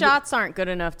 decided. but the shots aren't good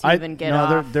enough to even get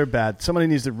off. they're bad. Somebody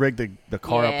needs to rig the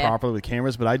car up Yeah. properly with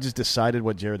cameras. But I just decided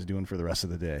what Jared's doing for the rest of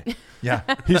the day. Yeah.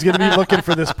 He's going to be looking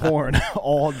for this porn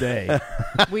all day.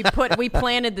 We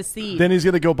planted the seed. Then he's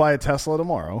going to go buy a Tesla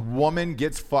tomorrow. Woman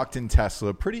gets fucked in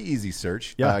Tesla. Pretty easy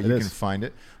search. Yeah, you it can is. find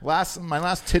it. My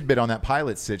last tidbit on that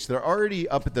pilot sitch. They're already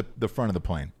up at the front of the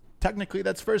plane. Technically,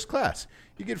 that's first class.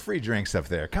 You get free drinks up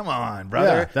there. Come on, brother.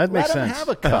 Yeah, that makes Let 'em sense. have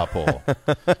a couple.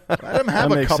 Let them have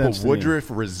That a makes couple sense to me.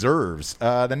 Woodruff reserves.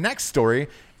 The next story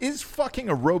is fucking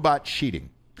a robot cheating.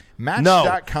 No,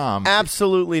 Match.com.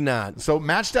 absolutely not. So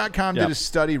Match.com did Yep. a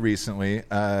study recently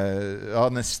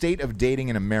on the state of dating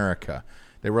in America.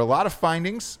 There were a lot of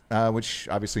findings, which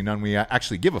obviously none we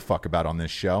actually give a fuck about on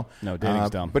this show. No, dating's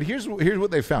dumb. But here's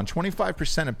what they found.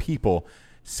 25% of people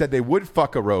said they would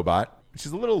fuck a robot, which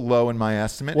is a little low in my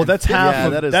estimate. Well, And that's half. Yeah,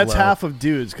 of, that is that's low. half of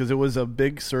dudes because it was a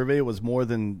big survey. It was more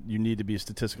than you need to be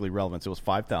statistically relevant. So it was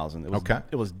 5,000. Okay.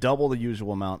 It was double the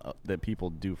usual amount that people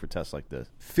do for tests like this.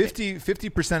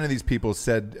 50% of these people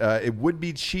said it would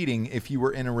be cheating if you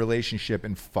were in a relationship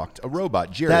and fucked a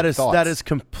robot. Jared, That is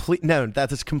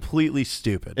thoughts? completely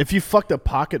stupid. If you fucked a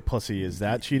pocket pussy, is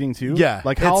that cheating too? Yeah,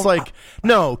 Like how? it's like,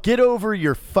 no, get over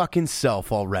your fucking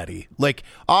self already. Like,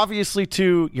 obviously,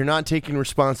 too, you're not taking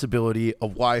responsibility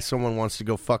of why someone wants to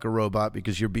go fuck a robot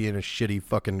because you're being a shitty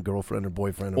fucking girlfriend or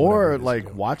boyfriend, or whatever or it is.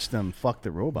 like watch them fuck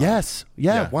the robot. Yes,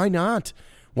 yeah, Yeah. why not?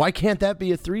 Why can't that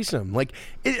be a threesome? Like,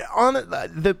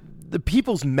 the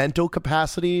people's mental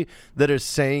capacity that is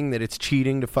saying that it's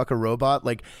cheating to fuck a robot,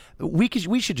 like we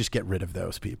should just get rid of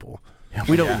those people.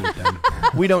 We don't need them.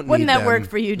 We don't Wouldn't need that them. work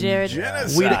for you, Jared?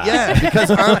 Because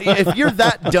if you're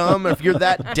that dumb, if you're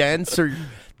that dense, or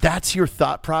that's your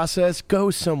thought process,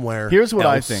 go somewhere. Here's what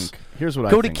I else. think. Here's what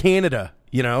I Go think. to Canada.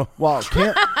 You know. Well,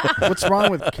 what's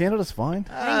wrong with Canada's fine?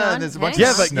 There's a bunch hang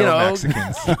of on. but snow you know,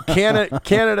 Mexicans.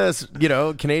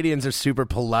 Canada's, Canadians are super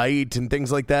polite and things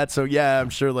like that. So yeah, I'm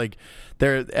sure like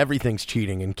everything's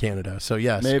cheating in Canada. So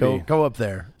yes, Maybe. go up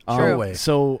there. True. Away.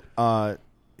 So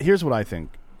here's what I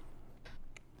think.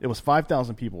 It was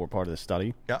 5,000 people were part of this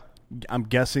study. Yeah. I'm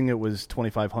guessing it was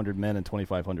 2,500 men and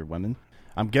 2,500 women.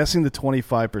 I'm guessing the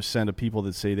 25% of people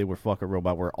that say they were fuck a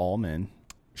robot were all men.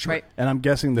 Right. And I'm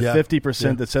guessing the Yeah.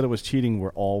 50% that said it was cheating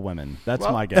were all women. That's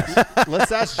Well- my guess.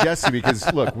 Let's ask Jessie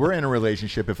because, look, we're in a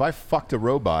relationship. If I fucked a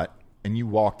robot and you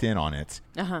walked in on it,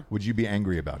 would you be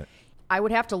angry about it? I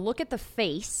would have to look at the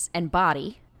face and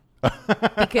body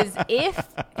because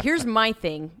here's my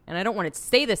thing, and I don't want to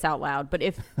say this out loud, but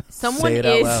if someone Say it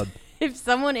out loud. if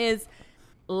someone is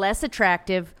less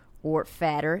attractive or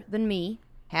fatter than me,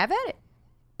 have at it.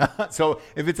 So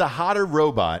if it's a hotter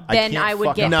robot, Then I can't I would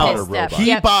fuck get a hotter pissed robot. off. He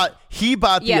Yep.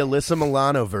 bought the Yep. Alyssa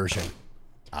Milano version.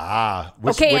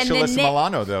 Which Okay, and then Alyssa Nick-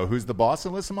 Milano, though? Who's the boss,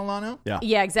 Alyssa Milano? Yeah.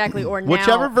 Yeah, exactly. Or now,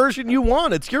 Whichever version you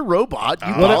want, it's your robot.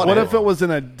 You What, bought what it. if it was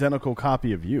an identical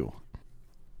copy of you?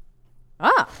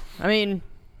 I mean,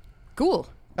 cool.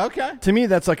 Okay. To me,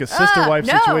 that's like a sister-wife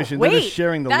no, situation. Wait, They're just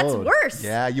sharing the that's load. worse.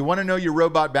 Yeah, you want to know your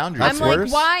robot boundaries. I'm like,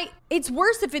 worse? why? It's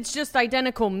worse if it's just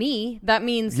identical me. That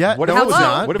means Yeah, What if no, it was it's a-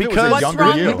 not. what if it was because a What's younger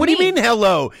wrong you? with What do you me? mean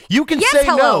hello? You can Yes, say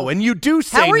hello. no, and you do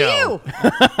say How are no.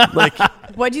 you? Like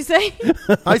What'd you say?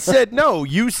 I said no.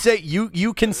 You say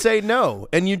you can say no,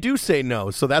 and you do say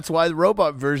no. So that's why the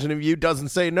robot version of you doesn't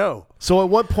say no. So at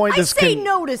what point I does say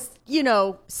no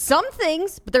to some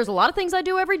things, but there's a lot of things I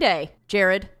do every day,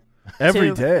 Jared. every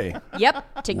to- day?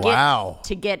 Yep, to Wow.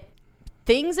 get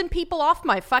things and people off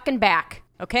my fucking back.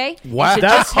 Okay? Wow. You should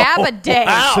just have a day.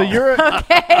 So you're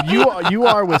okay? you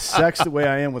are with sex the way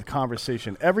I am with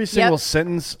conversation. Every single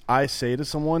sentence I say to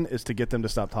someone is to get them to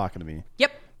stop talking to me.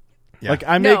 Yep. Yeah. Like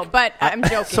I'm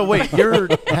joking. So wait, you're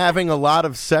having a lot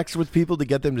of sex with people to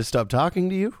get them to stop talking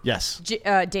to you? Yes.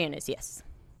 Dan is, yes.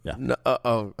 Yeah.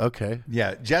 No, okay.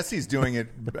 Yeah, Jesse's doing it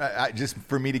just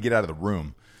for me to get out of the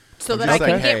room. So I'm that just I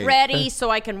can like, get hey. ready,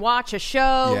 so I can watch a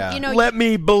show. Yeah. You know, Let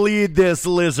me bleed this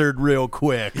lizard real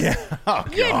quick. Oh,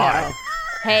 God. you know.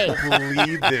 Hey,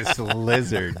 Believe this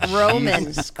lizard. Roman.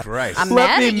 Jesus Christ. I'm Let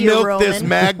mad me at you, milk Roman. this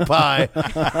magpie.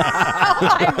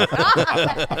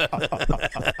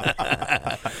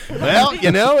 Well,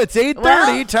 you know, it's 8:30.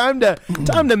 Well-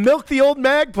 Time to milk the old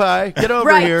magpie. Get over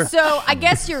Right. here. So I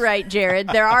guess you're right, Jared.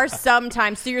 There are some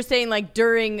times. So you're saying like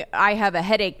during I have a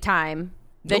headache time.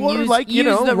 Then Or use, like, you use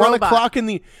know, the 1 robot.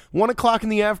 o'clock in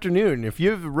the afternoon. If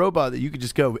you have a robot that you could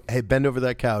just go, hey, bend over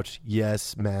that couch.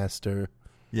 Yes, master.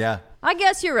 Yeah. I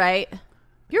guess you're right.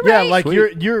 You're Yeah, right. like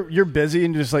Sweet. you're busy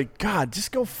and you're just like, God,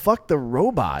 just go fuck the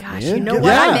robot. Gosh, man. you know Get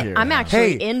what? out of here. I'm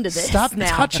actually Hey, into this stop now.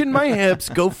 touching my hips.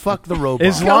 Go fuck the robot.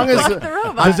 As long as fuck the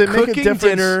robot. does it make a Cooking difference?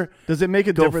 dinner, Does it make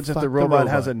a go difference if fuck the the robot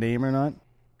has robot. a name or not?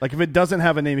 Like if it doesn't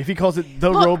have a name, if he calls it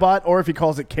the Look. robot or if he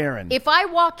calls it Karen. If I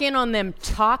walk in on them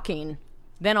talking,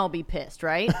 then I'll be pissed,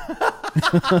 right?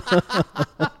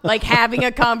 Like having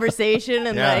a conversation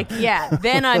and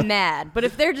then I'm mad. But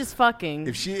if they're just fucking,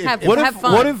 have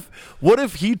fun. What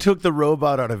if he took the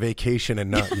robot on a vacation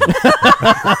and not you?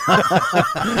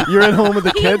 You're at home with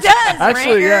the He kids. does,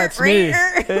 Actually, ringer, yeah, it's me.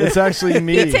 ringer. It's actually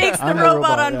me. He takes the I'm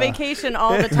robot on yeah. vacation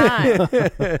all the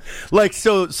time. Like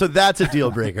so that's a deal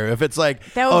breaker. If it's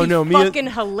like, That would oh be no, fucking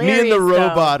me hilarious, and the though.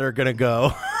 robot are gonna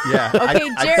go. Yeah. Okay, I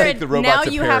take Jared, the robot now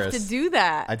to you Paris. have to do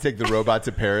that. I take the robot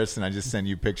to Paris and I just send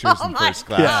you pictures Oh in my first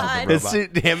class God. of the It's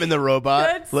robot. him and the robot.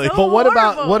 That's Like, so But what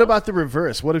horrible. about the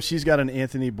reverse? What if she's got an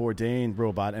Anthony Bourdain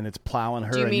robot and it's plowing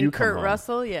her? Do you and mean you come Kurt home?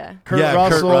 Russell? Yeah. Kurt Yeah,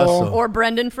 Russell, Kurt Russell. Or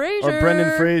Brendan Fraser. or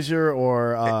Brendan Fraser,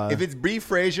 or If it's Brie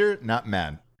Fraser, not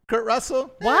mad. Kurt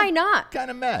Russell? Why not? Kind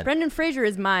of mad. Brendan Fraser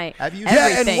is my Have you- yeah,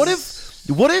 everything.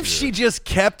 and what if she just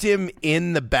kept him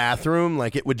in the bathroom,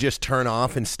 like it would just turn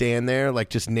off and stand there, like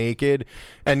just naked,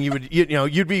 and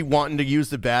you'd be wanting to use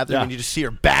the bathroom, Yeah. and you just see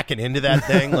her backing into that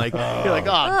thing, like you're like,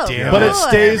 oh damn. But it.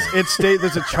 it stays.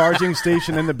 There's a charging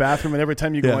station in the bathroom, and every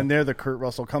time you go in there, the Kurt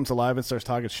Russell comes alive and starts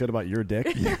talking shit about your dick.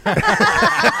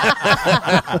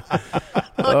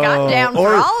 Look, I'm down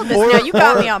for or- all of this or- now. You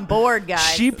got or- me on board, guys.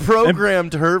 She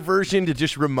programmed her version to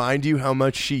just remind you how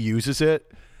much she uses it.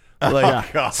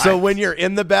 Like, so when you're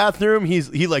in the bathroom, he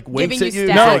like winks Giving at you you.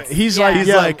 stats. No, Like, he's yeah.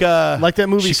 like He's like that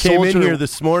movie She came Soldier. in here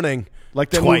this morning. Like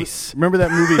that twice. Remember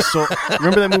that movie?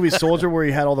 Remember that movie Soldier, where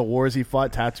he had all the wars he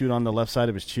fought tattooed on the left side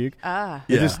of his cheek? Ah.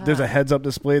 Yeah. There's a heads-up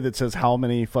display that says how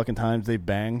many fucking times they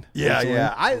banged. Yeah, recently.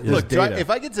 yeah. There's Look, data. if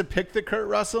I get to pick the Kurt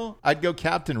Russell, I'd go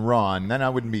Captain Ron. Then I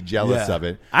wouldn't be jealous Yeah. of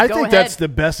it. I Go think ahead. that's the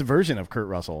best version of Kurt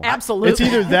Russell. Absolutely. It's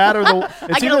either that or the. It's I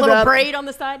get a either little that- braid on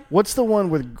the side. What's the one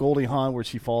with Goldie Hawn where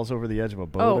she falls over the edge of a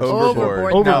boat? Oh, or something?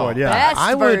 Overboard. Overboard, No. yeah. Best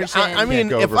I would. version. I mean, Can't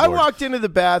go if I overboard. walked into the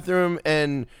bathroom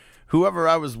and whoever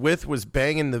I was with was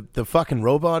banging the fucking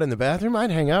robot in the bathroom, I'd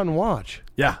hang out and watch.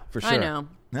 Yeah, for sure. I know.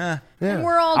 Nah. Yeah. And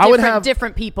we're all I would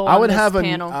different people I on would this have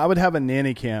panel. I would have a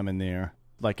nanny cam in there,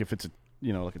 like if it's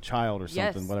like a child or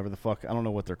something, Yes. whatever the fuck. I don't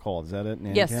know what they're called. Is that it?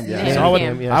 Nanny Yes, cam? nanny So I would,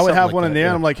 cam. Yeah, I would something have like one in that, there, yeah.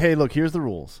 and I'm like, hey, look, here's the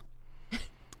rules.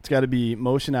 It's got to be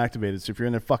motion activated. So if you're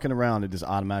in there fucking around, it just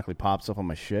automatically pops up on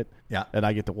my shit. Yeah. And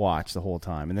I get to watch the whole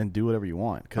time and then do whatever you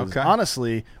want. Because Okay.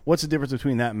 honestly, what's the difference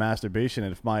between that and masturbation?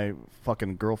 And if my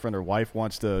fucking girlfriend or wife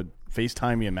wants to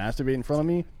FaceTime me and masturbate in front of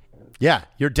me, Yeah,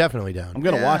 you're definitely down. I'm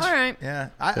gonna Yeah. watch. all right. Yeah,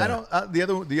 I don't.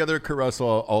 The other Kurt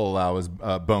Russell I'll allow is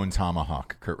Bone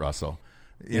Tomahawk. Kurt Russell.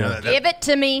 You know, that, Give it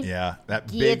to me. yeah, that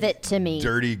Give big, it to me.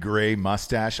 dirty gray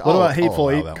mustache. What about Hateful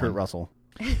I'll allow Eight, that Kurt one. Russell?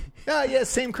 Yeah,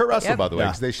 same Kurt Russell, Yep. by the way, Yeah.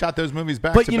 because they shot those movies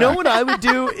back. But to you know back. what I would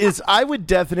do is I would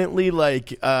definitely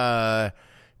like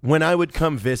when I would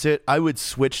come visit, I would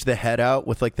switch the head out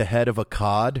with like the head of a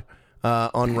cod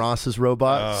on Ross's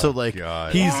robot. So like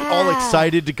God. he's all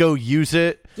excited to go use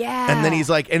it. Yeah. And then he's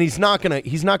like, and he's not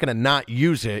gonna not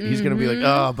use it. He's gonna be like,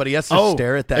 oh, but he has to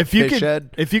stare at that if you fish could, head.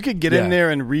 If you could get Yeah. in there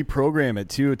and reprogram it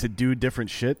too to do different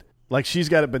shit, like she's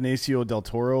got a Benicio del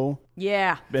Toro,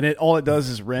 Yeah. and all it does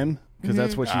is rim because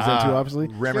that's what she's into, obviously.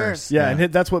 Rimmers. Yeah,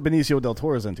 and that's what Benicio del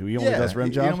Toro is into. He only does rim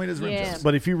He jobs. only does rim Yeah. jobs.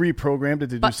 But if you reprogrammed it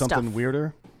to do Butt something stuff.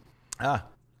 weirder, Ah,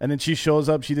 and then she shows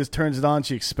up, she just turns it on,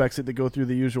 she expects it to go through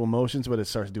the usual motions, but it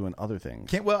starts doing other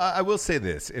things. well, I will say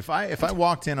this: if I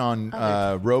walked in on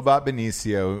Robot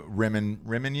Benicio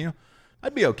rimming you,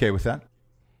 I'd be okay with that.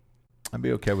 I'd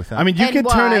be okay with that. I mean, you And could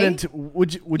turn why? it into.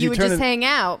 Would you would turn just it? hang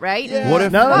out, right? Yeah. What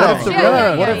if No, Wow. no,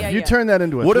 Yeah, What yeah, if yeah, you yeah. turn that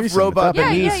into a What if threesome? Robot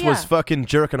Yeah, yeah, Benicio yeah. was fucking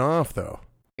jerking off though?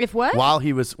 If what? While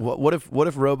he was, what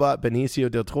if Robot Benicio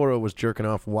del Toro was jerking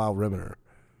off while rimming her?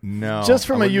 no. Just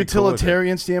from I a wouldn't be cool with it.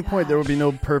 utilitarian standpoint, there would be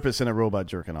no purpose in a robot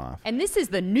jerking off. And this is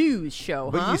the news show,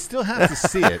 But huh? you still have to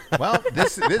see it. Well,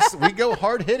 this we go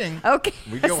hard hitting. Okay.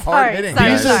 We go Sorry, hard hitting. sorry,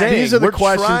 guys. sorry. These are the we're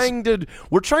questions-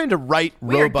 we're trying to write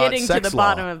We are robot getting to sex the law.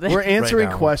 bottom of this. We're answering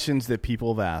now. questions that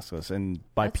people have asked us, and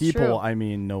by That's people, true. I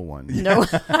mean no one. No,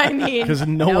 I mean, 'Cause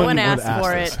no no one one would asked ask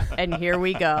for this. it, and here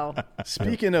we go.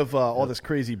 Speaking of all this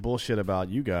crazy bullshit about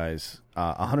you guys,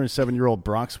 a 107-year-old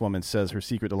Bronx woman says her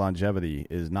secret to longevity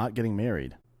is not getting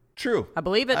married. True. I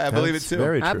believe it. I believe it That's too.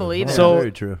 Very I true. believe it. So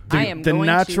very true. The, I am the going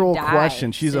natural to die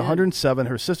question. She's soon. 107.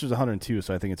 Her sister's 102,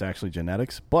 so I think it's actually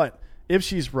genetics. But if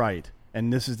she's right,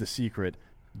 and this is the secret,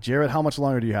 Jared, how much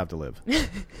longer do you have to live?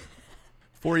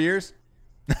 4 years.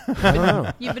 I don't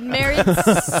know. You've been married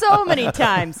so many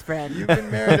times, friend. You've been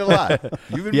married a lot.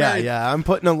 You've been Yeah, married. yeah. I'm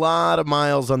putting a lot of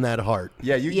miles on that heart.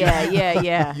 Yeah,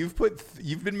 Yeah.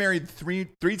 You've been married three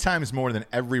times more than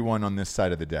everyone on this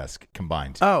side of the desk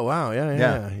combined. Oh wow,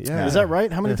 yeah. Is that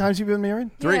right? How many times have you been married?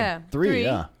 Three. Yeah, Three,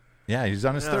 yeah. Yeah, he's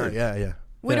on his third. Yeah.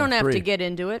 We Yeah, don't have three. to get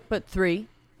into it, but 3.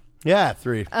 Yeah,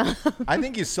 3. I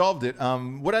think you solved it.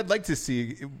 What I'd like to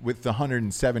see with the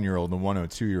 107-year-old and the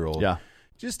 102-year-old, Yeah.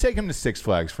 just take him to Six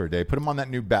Flags for a day. Put him on that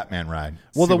new Batman ride.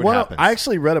 Well, see the what one happens. I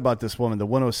actually read about this woman, the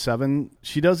 107.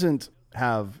 She's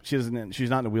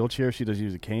not in a wheelchair. She doesn't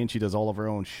use a cane. She does all of her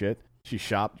own shit. She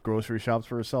grocery shops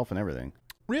for herself and everything.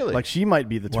 Really? Like she might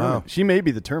be the Wow. she may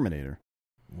be the Terminator.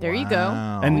 There you go.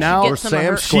 Wow. And We now should get Or some of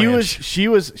Sam her-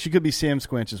 Squanch. she could be Sam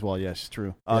Squanch as well. Yes,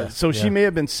 true. Yeah. So she Yeah. may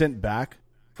have been sent back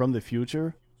from the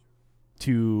future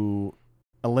to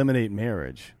eliminate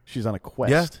marriage. She's on a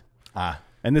quest. Ah.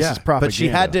 And this is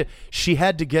propaganda. But she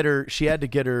had to get her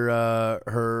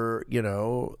her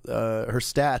her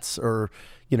stats, or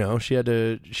she had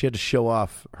to show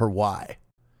off her why.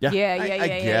 Yeah, I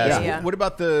guess. What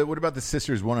about the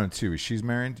sisters 102? She's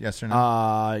married? Yes or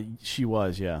no? She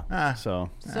was, yeah. So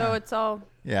it's all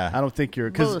yeah. I don't think you're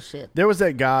because bullshit. there was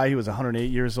that guy. He was 108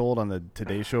 years old on the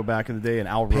Today Show back in the day, and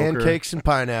Al Roker. Pancakes and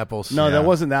pineapples. No, Yeah. that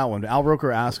wasn't that one. Al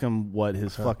Roker asked him what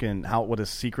his what his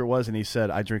secret was, and he said,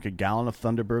 "I drink a gallon of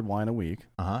Thunderbird wine a week,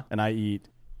 and I eat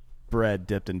bread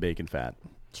dipped in bacon fat."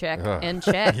 check and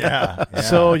check. Yeah.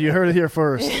 So you heard it here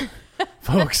first,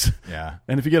 folks. Yeah.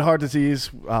 And if you get heart disease,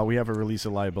 we have a release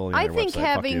of liability. On I your think website. Fuck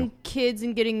having you. kids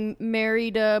and getting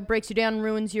married breaks you down and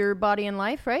ruins your body and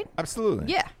life, right?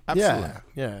 Absolutely. Yeah. Absolutely.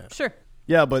 Yeah. Sure.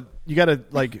 Yeah, but you got to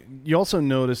you also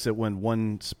notice that when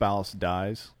one spouse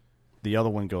dies, the other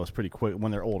one goes pretty quick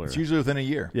when they're older. It's usually within a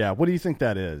year. Yeah, what do you think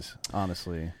that is?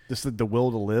 Honestly, just the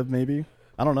will to live, maybe.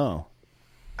 I don't know.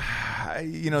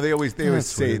 They always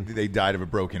say weird. they died of a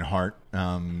broken heart.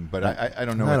 But I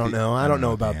don't know. I don't know. I don't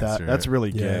know what the about that. answer That's is.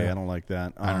 really gay. Yeah. I don't like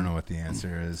that. I don't know what the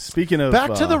answer is. Speaking of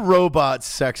Back to the robot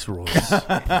sex rules.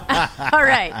 All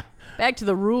right. Back to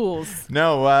the rules.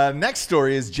 No, next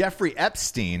story is Jeffrey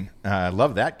Epstein. I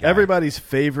love that guy. everybody's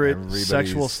favorite Everybody's-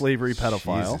 sexual slavery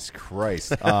pedophile. Jesus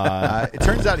Christ. It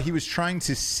turns out he was trying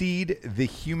to seed the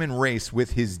human race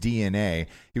with his DNA.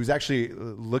 He was actually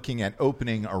looking at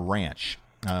opening a ranch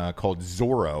called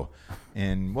Zorro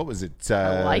in, what was it?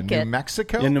 I like New it.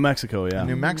 Mexico? In New Mexico, yeah.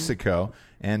 New Mexico.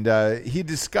 And he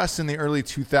discussed in the early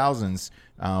 2000s,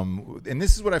 and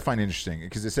this is what I find interesting,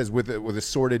 because it says with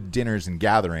assorted dinners and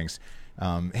gatherings,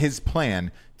 his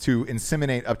plan to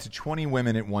inseminate up to 20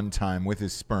 women at one time with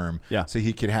his sperm, Yeah. so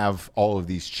he could have all of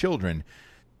these children.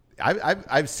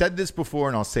 I've said this before,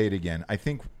 and I'll say it again. I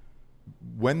think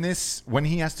when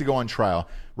he has to go on trial,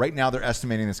 right now they're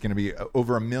estimating it's going to be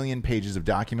over 1 million pages of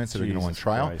documents that are going to go on Jesus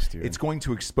trial. Christ, dude. It's going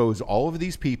to expose all of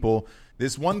these people.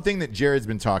 This one thing that Jared's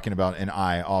been talking about and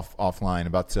offline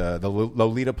about the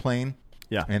Lolita plane.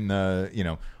 Yeah. And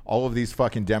all of these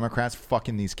fucking Democrats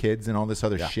fucking these kids and all this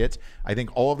other shit. I think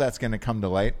all of that's going to come to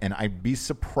light, and I'd be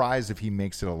surprised if he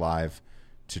makes it alive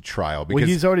to trial, because Well,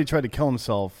 he's already tried to kill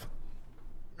himself.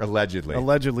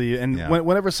 allegedly. And Yeah.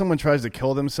 whenever someone tries to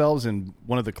kill themselves and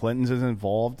one of the Clintons is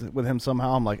involved with him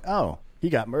somehow, I'm like, oh, he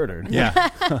got murdered. Yeah.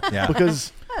 Yeah.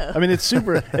 Because, I mean, it's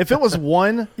super. If it was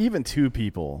one, even 2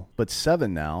 people, but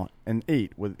 7 now, and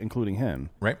 8, including him,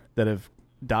 Right. that have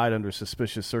died under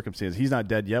suspicious circumstances. He's not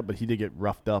dead yet, but he did get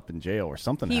roughed up in jail or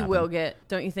something. He happened. will get,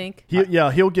 don't you think?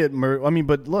 He'll get murdered. I mean,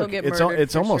 but look, He'll get it's murdered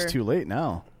it's for almost sure. too late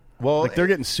now. Well, Like they're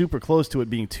getting super close to it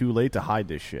being too late to hide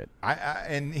this shit.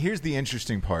 and here's the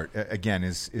interesting part. Again,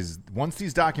 is once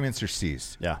these documents are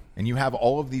seized, Yeah. and you have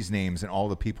all of these names and all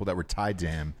the people that were tied to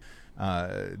him,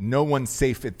 No one's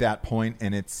safe at that point,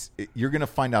 and you're going to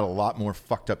find out a lot more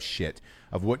fucked up shit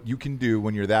of what you can do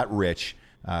when you're that rich,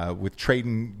 with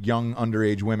trading young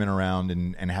underage women around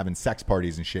and having sex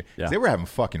parties and shit. Yeah. They were having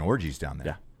fucking orgies down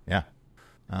there. Yeah.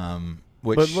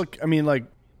 But look, I mean, like,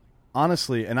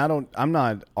 honestly, and I'm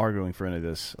not arguing for any of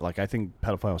this. Like, I think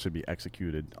pedophiles should be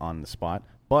executed on the spot.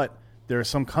 But there are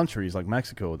some countries, like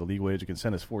Mexico, the legal age of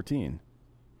consent is 14.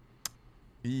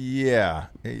 Yeah.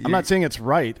 I'm not saying it's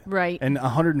right. Right. And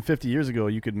 150 years ago,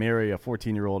 you could marry a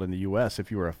 14-year-old in the U.S.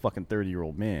 if you were a fucking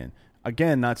 30-year-old man.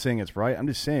 Again, not saying it's right. I'm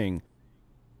just saying,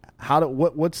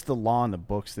 what's the law in the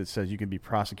books that says you can be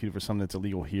prosecuted for something that's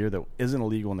illegal here that isn't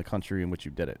illegal in the country in which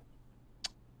you did it?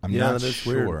 I'm not that's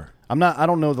sure. weird. I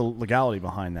don't know the legality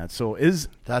behind that. So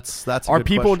that's a are good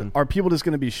people question. are people just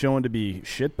going to be shown to be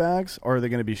shitbags, or are they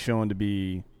going to be shown to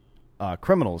be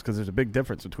criminals? Because there's a big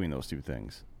difference between those two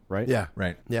things, right? Yeah.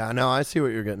 Right. Yeah, no, I see what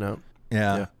you're getting at.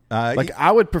 Yeah. Like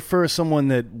I would prefer someone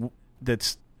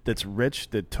that's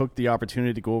rich that took the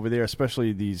opportunity to go over there,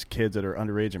 especially these kids that are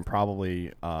underage and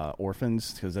probably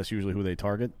orphans, because that's usually who they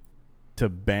target, to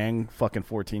bang fucking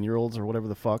 14-year-olds or whatever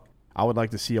the fuck. I would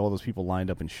like to see all those people lined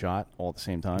up and shot all at the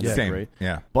same time. Yeah. That'd be Same. great.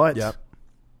 Yeah. But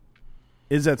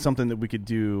is that something that we could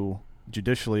do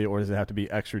judicially, or does it have to be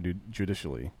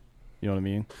extrajudicially? You know what I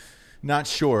mean? Not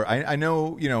sure. I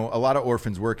know, a lot of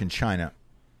orphans work in China,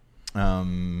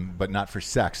 but not for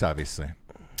sex, obviously.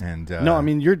 And no, I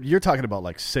mean you're talking about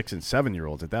like 6 and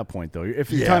 7-year-olds at that point, though.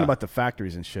 If you're talking about the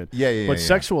factories and shit. Yeah. But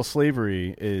sexual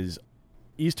slavery is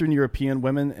Eastern European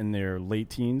women in their late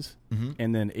teens,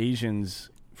 and then Asians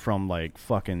from like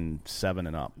fucking 7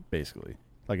 and up, basically.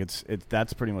 Like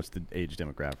that's pretty much the age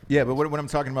demographic. Yeah, but what I'm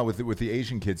talking about with the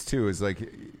Asian kids too is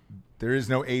like there is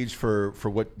no age for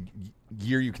what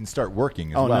year you can start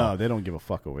working as well. No, they don't give a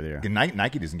fuck over there. And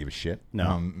Nike doesn't give a shit.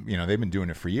 No. They've been doing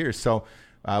it for years. So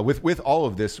with all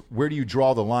of this, where do you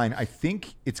draw the line? I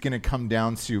think it's going to come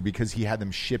down to, because he had them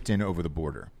shipped in over the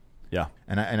border. Yeah.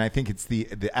 And I think it's the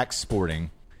exporting,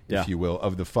 if you will,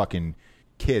 of the fucking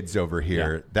kids over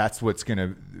here. Yeah. That's what's going to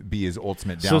be his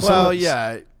ultimate downfall. Well,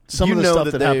 yeah. Some you of the know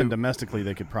stuff that happened domestically,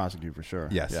 they could prosecute for sure.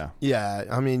 Yes. Yeah. Yeah,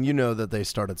 I mean, you know that they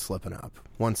started slipping up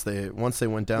once they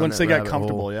went down. Once that they got rabbit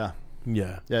comfortable, hole. yeah.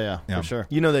 Yeah. Yeah, for sure.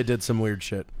 You know they did some weird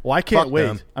shit. Well, I can't Fuck wait.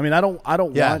 them. I mean, I don't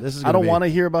want to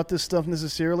hear about this stuff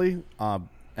necessarily, and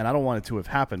I don't want it to have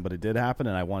happened, but it did happen,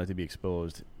 and I want it to be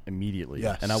exposed immediately.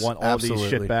 Yes, and I want all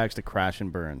absolutely. these shitbags to crash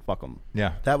and burn. Fuck them.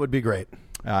 Yeah. That would be great.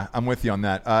 I'm with you on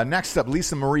that. Next up,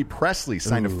 Lisa Marie Presley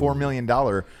signed a $4 million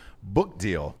book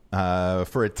deal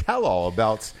for a tell-all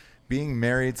about being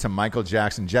married to Michael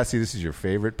Jackson. Jessie, this is your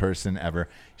favorite person ever.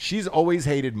 She's always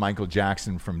hated Michael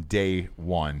Jackson from day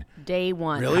one. Day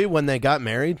one. Really? When they got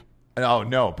married? Oh,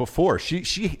 no, before. She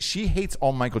hates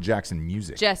all Michael Jackson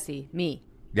music. Jesse, me.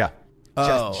 Yeah.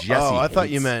 Jessie I thought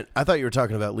you hates- were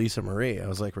talking about Lisa Marie. I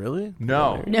was like, really?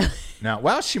 No.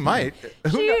 Well, she might.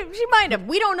 She might have.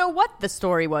 We don't know what the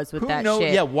story was with Who that knows?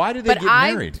 shit. Yeah, why did they get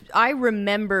married? I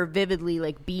remember vividly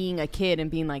like being a kid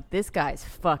and being like, this guy's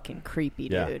fucking creepy,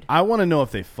 Yeah. dude. I want to know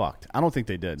if they fucked. I don't think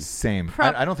they did. Same.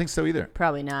 Prob- I don't think so either.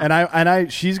 Probably not.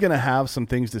 And she's gonna have some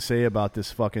things to say about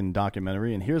this fucking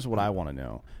documentary. And here's what I want to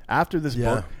know: after this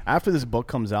book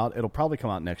comes out, it'll probably come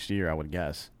out next year, I would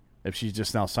guess. If she's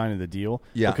just now signing the deal,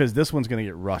 because this one's going to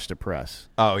get rushed to press.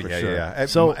 Oh for yeah, sure. yeah.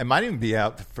 So it might even be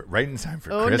out right in time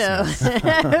for Oh, Christmas. no.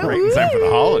 Right in time for the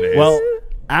holidays. Well,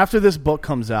 after this book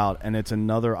comes out, and it's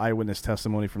another eyewitness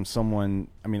testimony from someone.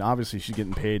 I mean, obviously she's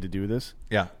getting paid to do this.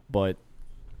 Yeah. But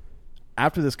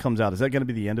after this comes out, is that going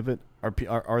to be the end of it?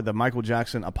 Are the Michael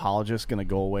Jackson apologists going to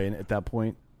go away at that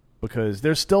point? Because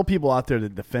there's still people out there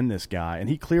that defend this guy, and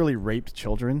he clearly raped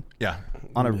children. Yeah.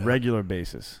 On a regular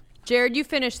basis. Jared, you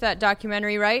finished that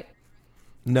documentary, right?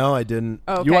 No, I didn't.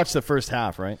 Oh, okay. You watched the first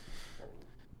half, right?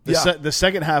 The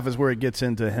second half is where it gets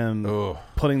into him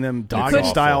putting them doggy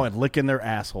style and licking their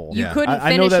asshole. You couldn't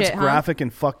I know finish that's it, huh? graphic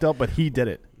and fucked up, but he did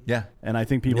it. Yeah. And I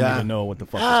think people need to know what the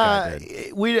fuck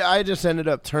this guy did. I just ended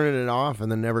up turning it off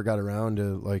and then never got around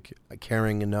to like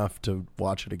caring enough to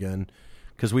watch it again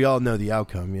because we all know the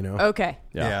outcome, you know. Okay.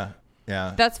 Yeah.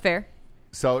 That's fair.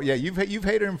 So yeah, you've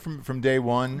hated him from day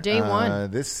one. Day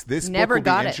one. This Never book will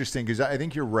got be it. interesting because I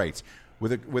think you're right.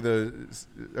 With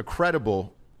a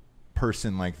credible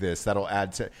person like this, that'll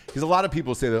add to, because a lot of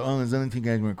people say that those other two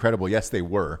guys weren't credible. Yes, they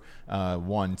were.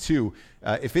 One, two.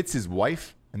 If it's his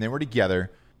wife and they were together,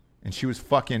 and she was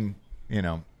fucking,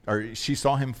 or she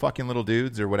saw him fucking little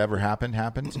dudes or whatever happened,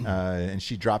 and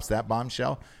she drops that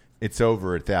bombshell, it's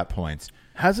over at that point.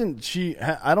 Hasn't she?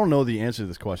 I don't know the answer to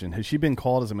this question. Has she been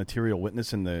called as a material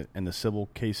witness in the civil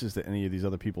cases that any of these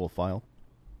other people have filed?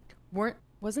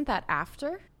 Wasn't that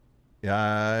after?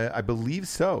 I believe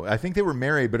so. I think they were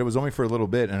married, but it was only for a little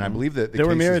bit, and I believe that they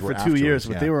were married for 2 years,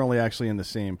 but yeah. they were only actually in the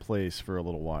same place for a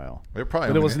little while. They're probably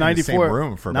but it was in 94 the same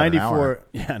room for about 94. an hour.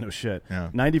 Yeah, no shit. Yeah.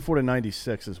 94 to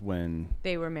 96 is when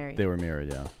They were married.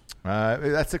 Yeah.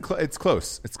 It's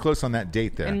close. It's close on that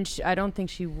date there. And I don't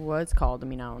think she was called. I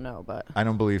mean, I don't know, but I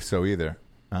don't believe so either.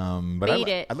 But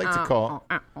I'd like to call.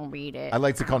 Read it. I'd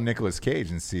like to call Nicolas Cage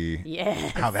and see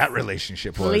Yes. how that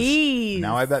relationship was. Please.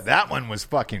 Now I bet that one was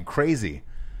fucking crazy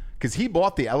because he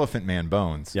bought the Elephant Man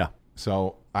bones. Yeah.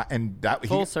 So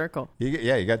Full circle.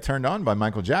 He got turned on by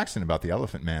Michael Jackson about the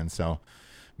Elephant Man. So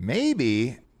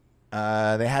maybe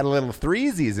they had a little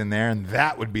threesies in there, and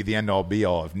that would be the end all be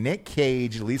all. If Nick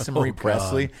Cage, Lisa Marie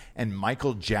Presley, and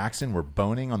Michael Jackson were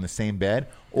boning on the same bed,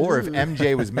 or if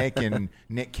MJ was making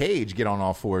Nick Cage get on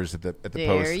all fours at the post.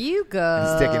 There you go.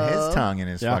 And sticking his tongue in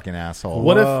his fucking asshole.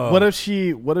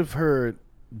 What if her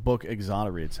book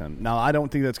exonerates him? Now, I don't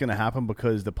think that's going to happen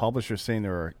because the publisher's saying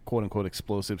there are quote unquote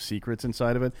explosive secrets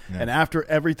inside of it. Yeah. And after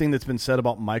everything that's been said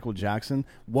about Michael Jackson,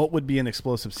 what would be an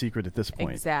explosive secret at this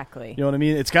point? Exactly. You know what I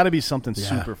mean? It's got to be something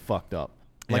super fucked up.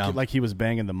 Like he was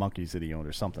banging the monkeys that he owned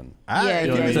or something.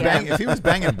 If he was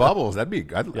banging Bubbles, I'd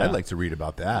like to read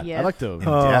about that. Yeah. I'd like to.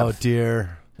 Oh,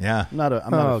 dear. Yeah. I'm not a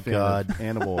fan of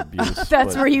animal abuse.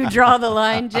 That's where you draw the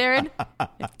line, Jared.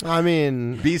 I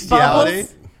mean, bestiality.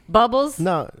 Bubbles?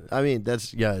 No, I mean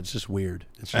it's just weird.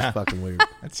 It's just fucking weird.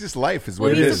 It's just life, is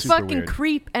what it he's is. a fucking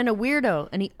creep and a weirdo,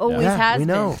 and he always has we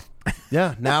been. know.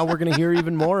 Yeah, now we're gonna hear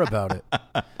even more about it.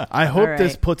 I hope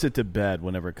this puts it to bed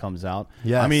whenever it comes out.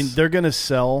 Yes. I mean, they're gonna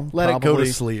sell. Let it go to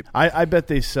sleep. I bet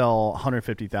they sell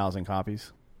 150,000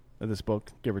 copies of this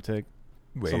book, give or take.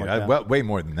 Way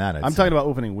more than that. I'm talking about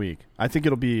opening week. I think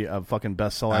it'll be a fucking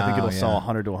bestseller. I think it'll sell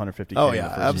 100 to 150. Oh yeah,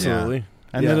 absolutely. Yeah.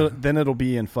 And then it'll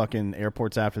be in fucking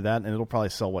airports after that, and it'll probably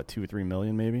sell 2 or 3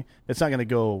 million maybe. It's not going to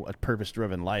go a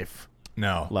Purpose-Driven Life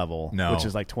level, which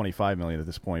is like 25 million at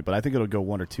this point. But I think it'll go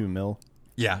 1 or 2 mil.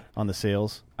 Yeah, on the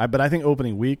sales. But I think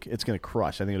opening week it's going to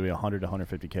crush. I think it'll be 100 to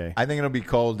 150K. I think it'll be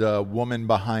called "Woman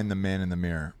Behind the Man in the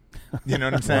Mirror." You know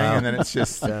what I'm saying? Wow. And then it's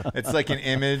just it's like an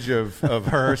image of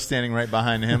her standing right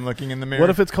behind him, looking in the mirror. What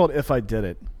if it's called "If I Did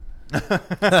It"?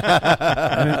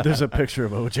 And there's a picture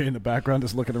of OJ in the background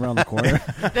just looking around the corner.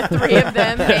 The three of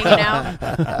them hanging out.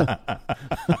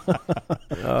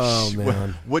 Oh,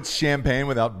 man. What's champagne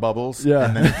without bubbles? Yeah.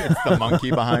 And then it's the monkey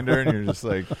behind her, and you're just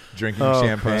like drinking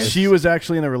champagne. Christ. She was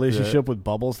actually in a relationship with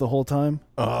Bubbles the whole time.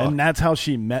 And that's how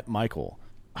she met Michael.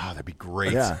 Oh, that'd be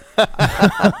great. Yeah.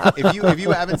 If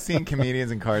you haven't seen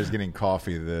Comedians in Cars Getting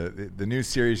Coffee, the new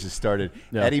series just started.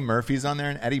 Yeah. Eddie Murphy's on there,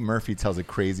 and Eddie Murphy tells a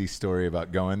crazy story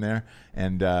about going there.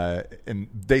 And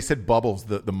they said Bubbles,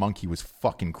 the monkey, was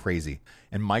fucking crazy.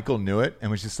 And Michael knew it and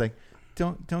was just like,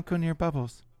 don't go near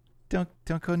Bubbles. Don't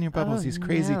go near Bubbles. He's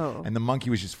crazy. No. And the monkey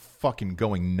was just fucking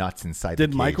going nuts inside the cage.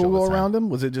 Did Michael go around him?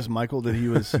 Was it just Michael that he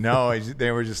was? No,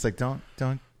 they were just like, don't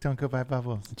go by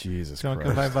Bubbles. Jesus Don't Christ.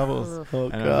 go by Bubbles. Oh,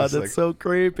 God, that's so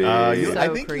creepy. I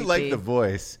think you like the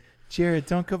voice. Jared,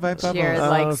 don't go by Bubbles. Jared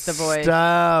likes the voice.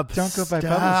 Stop. Don't go by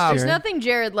Bubbles, There's Jared. nothing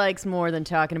Jared likes more than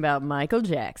talking about Michael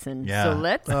Jackson. Yeah. So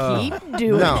let's keep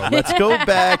doing it. Let's go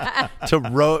back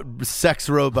to sex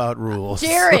robot rules.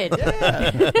 Jared.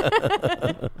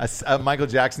 Michael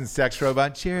Jackson's sex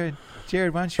robot.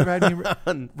 Jared, why don't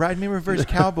you ride me reverse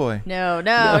cowboy? No.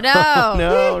 No.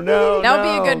 That would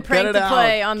be a good prank to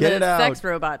play on the sex out.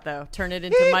 robot, though. Turn it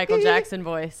into Michael Jackson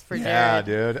voice for Jared. Yeah,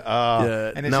 dude.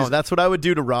 And it's just that's what I would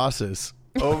do to Ross's.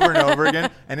 over and over again,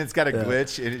 and it's got a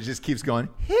glitch, and it just keeps going.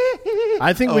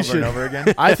 I think we should. And over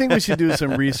again. I think we should do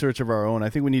some research of our own. I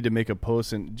think we need to make a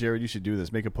post, and Jared, you should do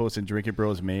this. Make a post in Drinkin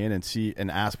Bros Maine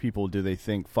and ask people, do they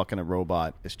think fucking a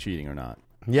robot is cheating or not?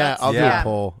 Yeah, I'll do a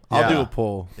poll. I'll do a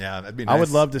poll. Yeah, that'd be nice. I would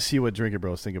love to see what Drinkin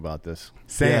Bros think about this.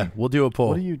 Same. Yeah, we'll do a poll.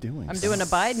 What are you doing? I'm doing a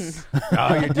Biden.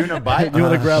 Oh, you're doing a Biden? You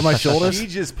want to grab my shoulders? He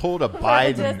just pulled a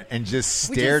Biden and just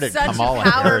stared at such Kamala a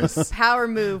Harris. power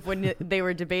move when they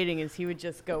were debating is he would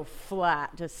just go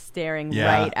flat, just staring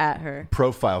right at her.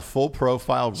 Full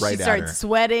profile, right at her. She started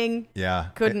sweating. Yeah.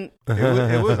 Couldn't.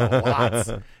 It was a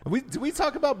lot. Did we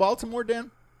talk about Baltimore,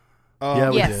 Dan?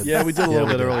 Yeah, we Yes. did. Yeah, we did a little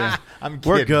bit earlier. I'm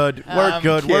kidding. We're good. We're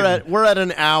good. Kidding. We're at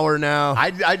an hour now.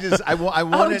 I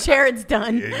wanted. Jared's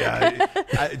done.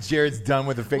 Jared's done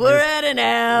with the fake We're news. at an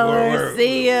hour.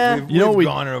 See ya. We've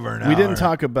gone over an hour. We didn't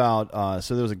talk about.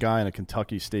 So there was a guy in a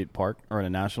Kentucky state park or in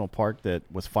a national park that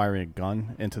was firing a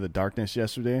gun into the darkness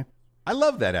yesterday, I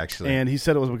love that actually. and he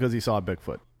said it was because he saw a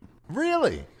Bigfoot.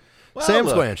 Really? Well, Sam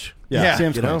look. Squanch. Yeah,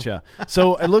 Sam you know? Squanch, yeah.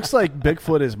 So it looks like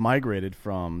Bigfoot has migrated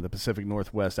from the Pacific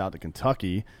Northwest out to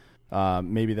Kentucky.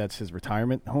 Maybe that's his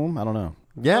retirement home. I don't know.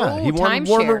 Yeah, Oh, he wanted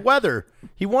warmer timeshare. weather.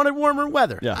 He wanted warmer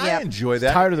weather. Yeah. I enjoy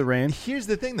that. Tired of the rain. Here's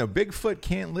the thing, though. Bigfoot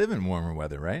can't live in warmer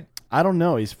weather, right? I don't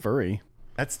know. He's furry.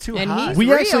 That's too And hot. he's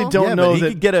We actually real. don't Yeah, know but that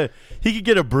he could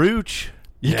get a brooch.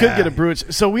 you could get a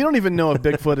brooch. So we don't even know if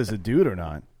Bigfoot is a dude or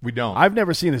not. We don't. I've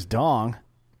never seen his dong.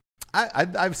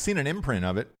 I've seen an imprint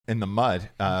of it in the mud.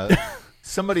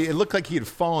 Somebody, it looked like he had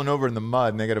fallen over in the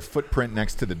mud, and they got a footprint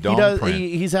next to the dog print.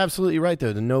 He's absolutely right,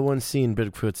 though. No one's seen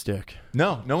Bigfoot's dick.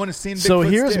 No one has seen Bigfoot's So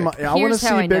here's dick. my. I want to Here's see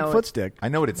how I know Bigfoot's it. dick. I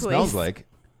know what it Please. smells like.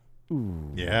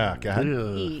 Yeah, go ahead.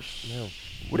 Yeesh.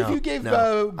 What if you gave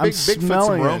no. I'm Bigfoot some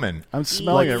smelling Roman? it. I'm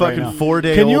smelling Like it right fucking now.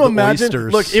 4-day-old Can you imagine?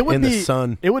 oysters Look, it would in be the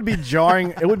sun. It would be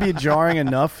jarring. It would be jarring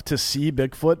enough to see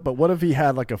Bigfoot, but what if he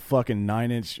had like a fucking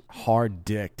 9-inch hard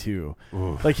dick too?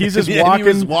 Like he's just Yeah, and he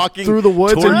was walking through the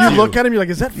woods, and towards you you. look at him, you're like,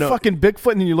 "Is that fucking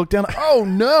Bigfoot?" And you look down, oh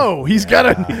no, he's got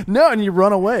a no, and you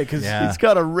run away because Yeah. He's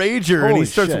got a rager, and Holy he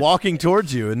starts shit. walking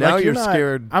towards you, and now you're not,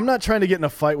 scared. I'm not trying to get in a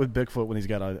fight with Bigfoot when he's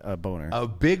got a boner. A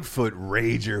Bigfoot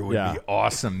rager would Yeah. be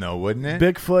awesome, though, wouldn't it?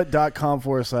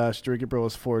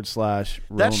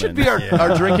 Bigfoot.com/Drinkin' That should be our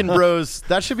Drinkin' Bros.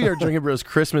 That should be our Drinkin' Bros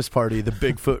Christmas party. The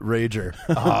Bigfoot rager.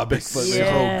 Bigfoot is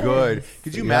Yes. so good.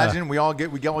 Could you imagine? We all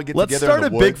get Let's together start in a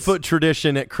the woods. Bigfoot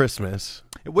tradition at Christmas.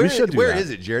 Where, We should do where that. is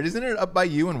it, Jared? Isn't it up by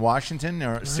you in Washington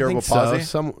or I Cerebral think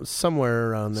so. Palsy? Somewhere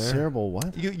around there. Cerebral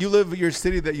what? You live your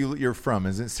city that you're from.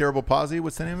 Is it Cerebral Palsy?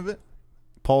 What's the name of it?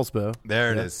 Paulsbo.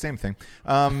 There it is. Same thing.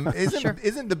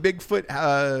 Isn't the Bigfoot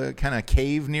kind of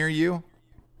cave near you?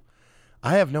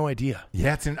 I have no idea.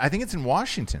 Yeah, I think it's in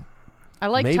Washington. I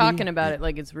like Maybe. talking about it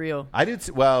like it's real. I do.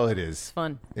 Well, it is. It's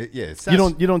fun. Yeah.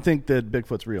 You don't think that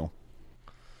Bigfoot's real?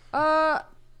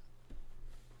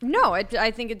 No, I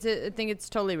think it's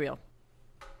totally real.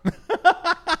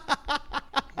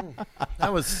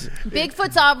 That was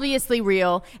Bigfoot's obviously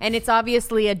real, and it's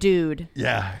obviously a dude.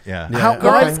 Yeah. How-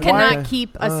 Girls Okay. cannot Why?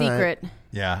 keep a secret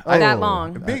Yeah. that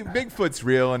long. Bigfoot's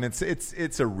real, and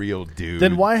it's a real dude.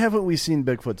 Then why haven't we seen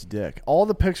Bigfoot's dick? All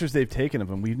the pictures they've taken of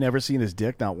him, we've never seen his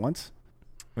dick, not once.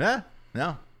 Yeah.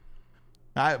 No.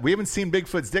 We haven't seen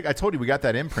Bigfoot's dick. I told you we got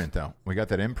that imprint, though. We got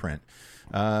that imprint.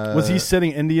 Was he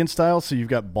sitting Indian style, so you've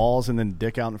got balls and then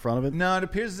dick out in front of it? No, it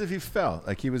appears as if he fell.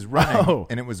 Like he was running, Oh.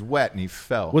 and it was wet, and he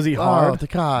fell. Was he hard? Oh,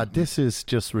 God, this is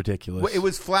just ridiculous. Well, it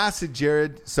was flaccid,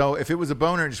 Jared. So if it was a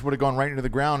boner, it just would have gone right into the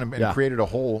ground and Yeah. created a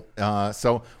hole.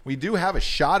 So we do have a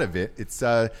shot of it. It's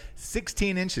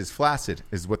 16 inches flaccid,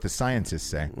 is what the scientists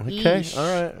say. Okay, Yeesh. all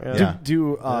right. Yeah.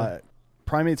 Do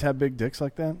primates have big dicks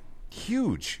like that?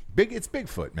 Huge, big. It's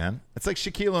Bigfoot, man. It's like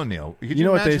Shaquille O'Neal. Could You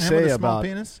know what they imagine him with say a small about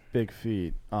penis? big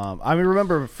feet? I mean,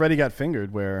 remember Freddie Got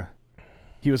Fingered, where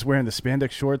he was wearing the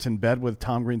spandex shorts in bed with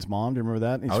Tom Green's mom. Do you remember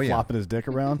that? And he's Oh, yeah. flopping his dick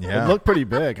around. Yeah. It looked pretty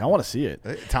big. I want to see it.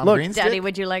 Tom Look, Green's Daddy, dick?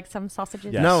 would you like some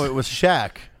sausages? Yes. No, it was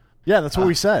Shaq. Yeah, that's what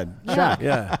we said. Shaq.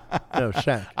 Yeah, no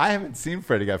Shaq. I haven't seen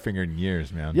Freddie Got Fingered in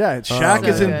years, man. Yeah, Shaq So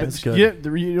is in. good. That's good. You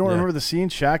don't remember the scene?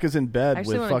 Shaq is in bed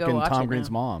actually with wanna go fucking watch Tom it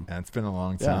Green's now. mom. It's been a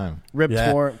long Yeah. time. Rip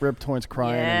Yeah. Torrance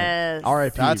crying. Yes.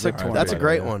 R.I.P. That's Rip Torn, a by the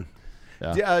great way. one.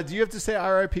 Yeah. Do you have to say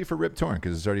R.I.P. for Rip Torn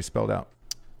because it's already spelled out?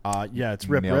 Yeah, it's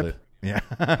Rip Nailed Rip. it.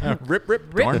 Yeah. Rip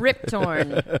Torn. Rip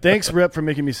torn. Thanks, Rip, for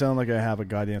making me sound like I have a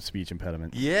goddamn speech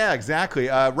impediment. Yeah, exactly.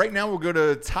 Right now we'll go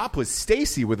to Topless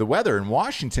Stacy with the weather in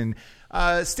Washington.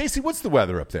 Stacy, what's the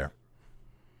weather up there?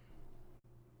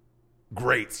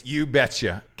 Great, you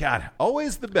betcha. God,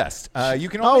 always the best. You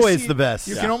can only Always see, the best.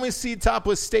 You Yeah. can only see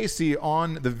Topless Stacy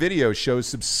on the video show.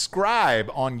 Subscribe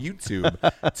on YouTube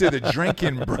to the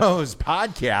Drinkin' Bros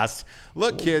podcast.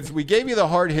 Look, kids, we gave you the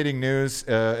hard-hitting news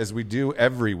as we do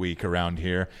every week around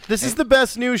here. This is the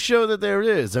best news show that there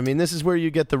is. I mean, this is where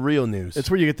you get the real news. It's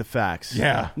where you get the facts.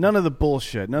 Yeah. None of the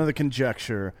bullshit. None of the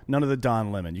conjecture. None of the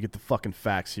Don Lemon. You get the fucking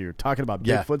facts here. Talking about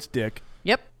Yeah. Bigfoot's dick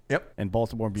Yep. Yep. and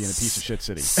Baltimore being a piece of shit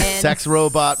city. And Sex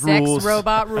robot rules. Sex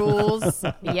robot rules.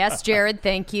 Yes, Jared.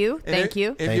 Thank you. And Thank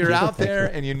you. If you're out there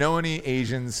and you know any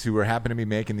Asians who are happen to be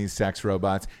making these sex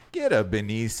robots, get a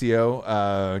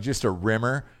Benicio, just a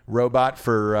rimmer robot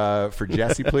for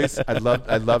Jessie, please. I'd love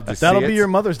to see it. That'll be your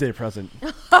Mother's Day present.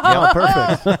 Yeah,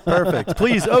 perfect. Perfect.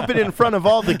 Please open it in front of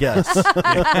all the guests.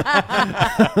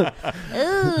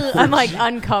 Ugh, I'm like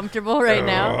uncomfortable right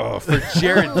now. Oh, for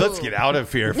Jared, let's get out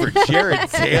of here. For Jared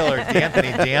Taylor,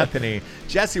 D'Anthony,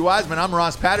 Jessie Wiseman, I'm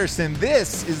Ross Patterson.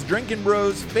 This is Drinkin'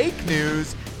 Bros Fake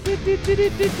News.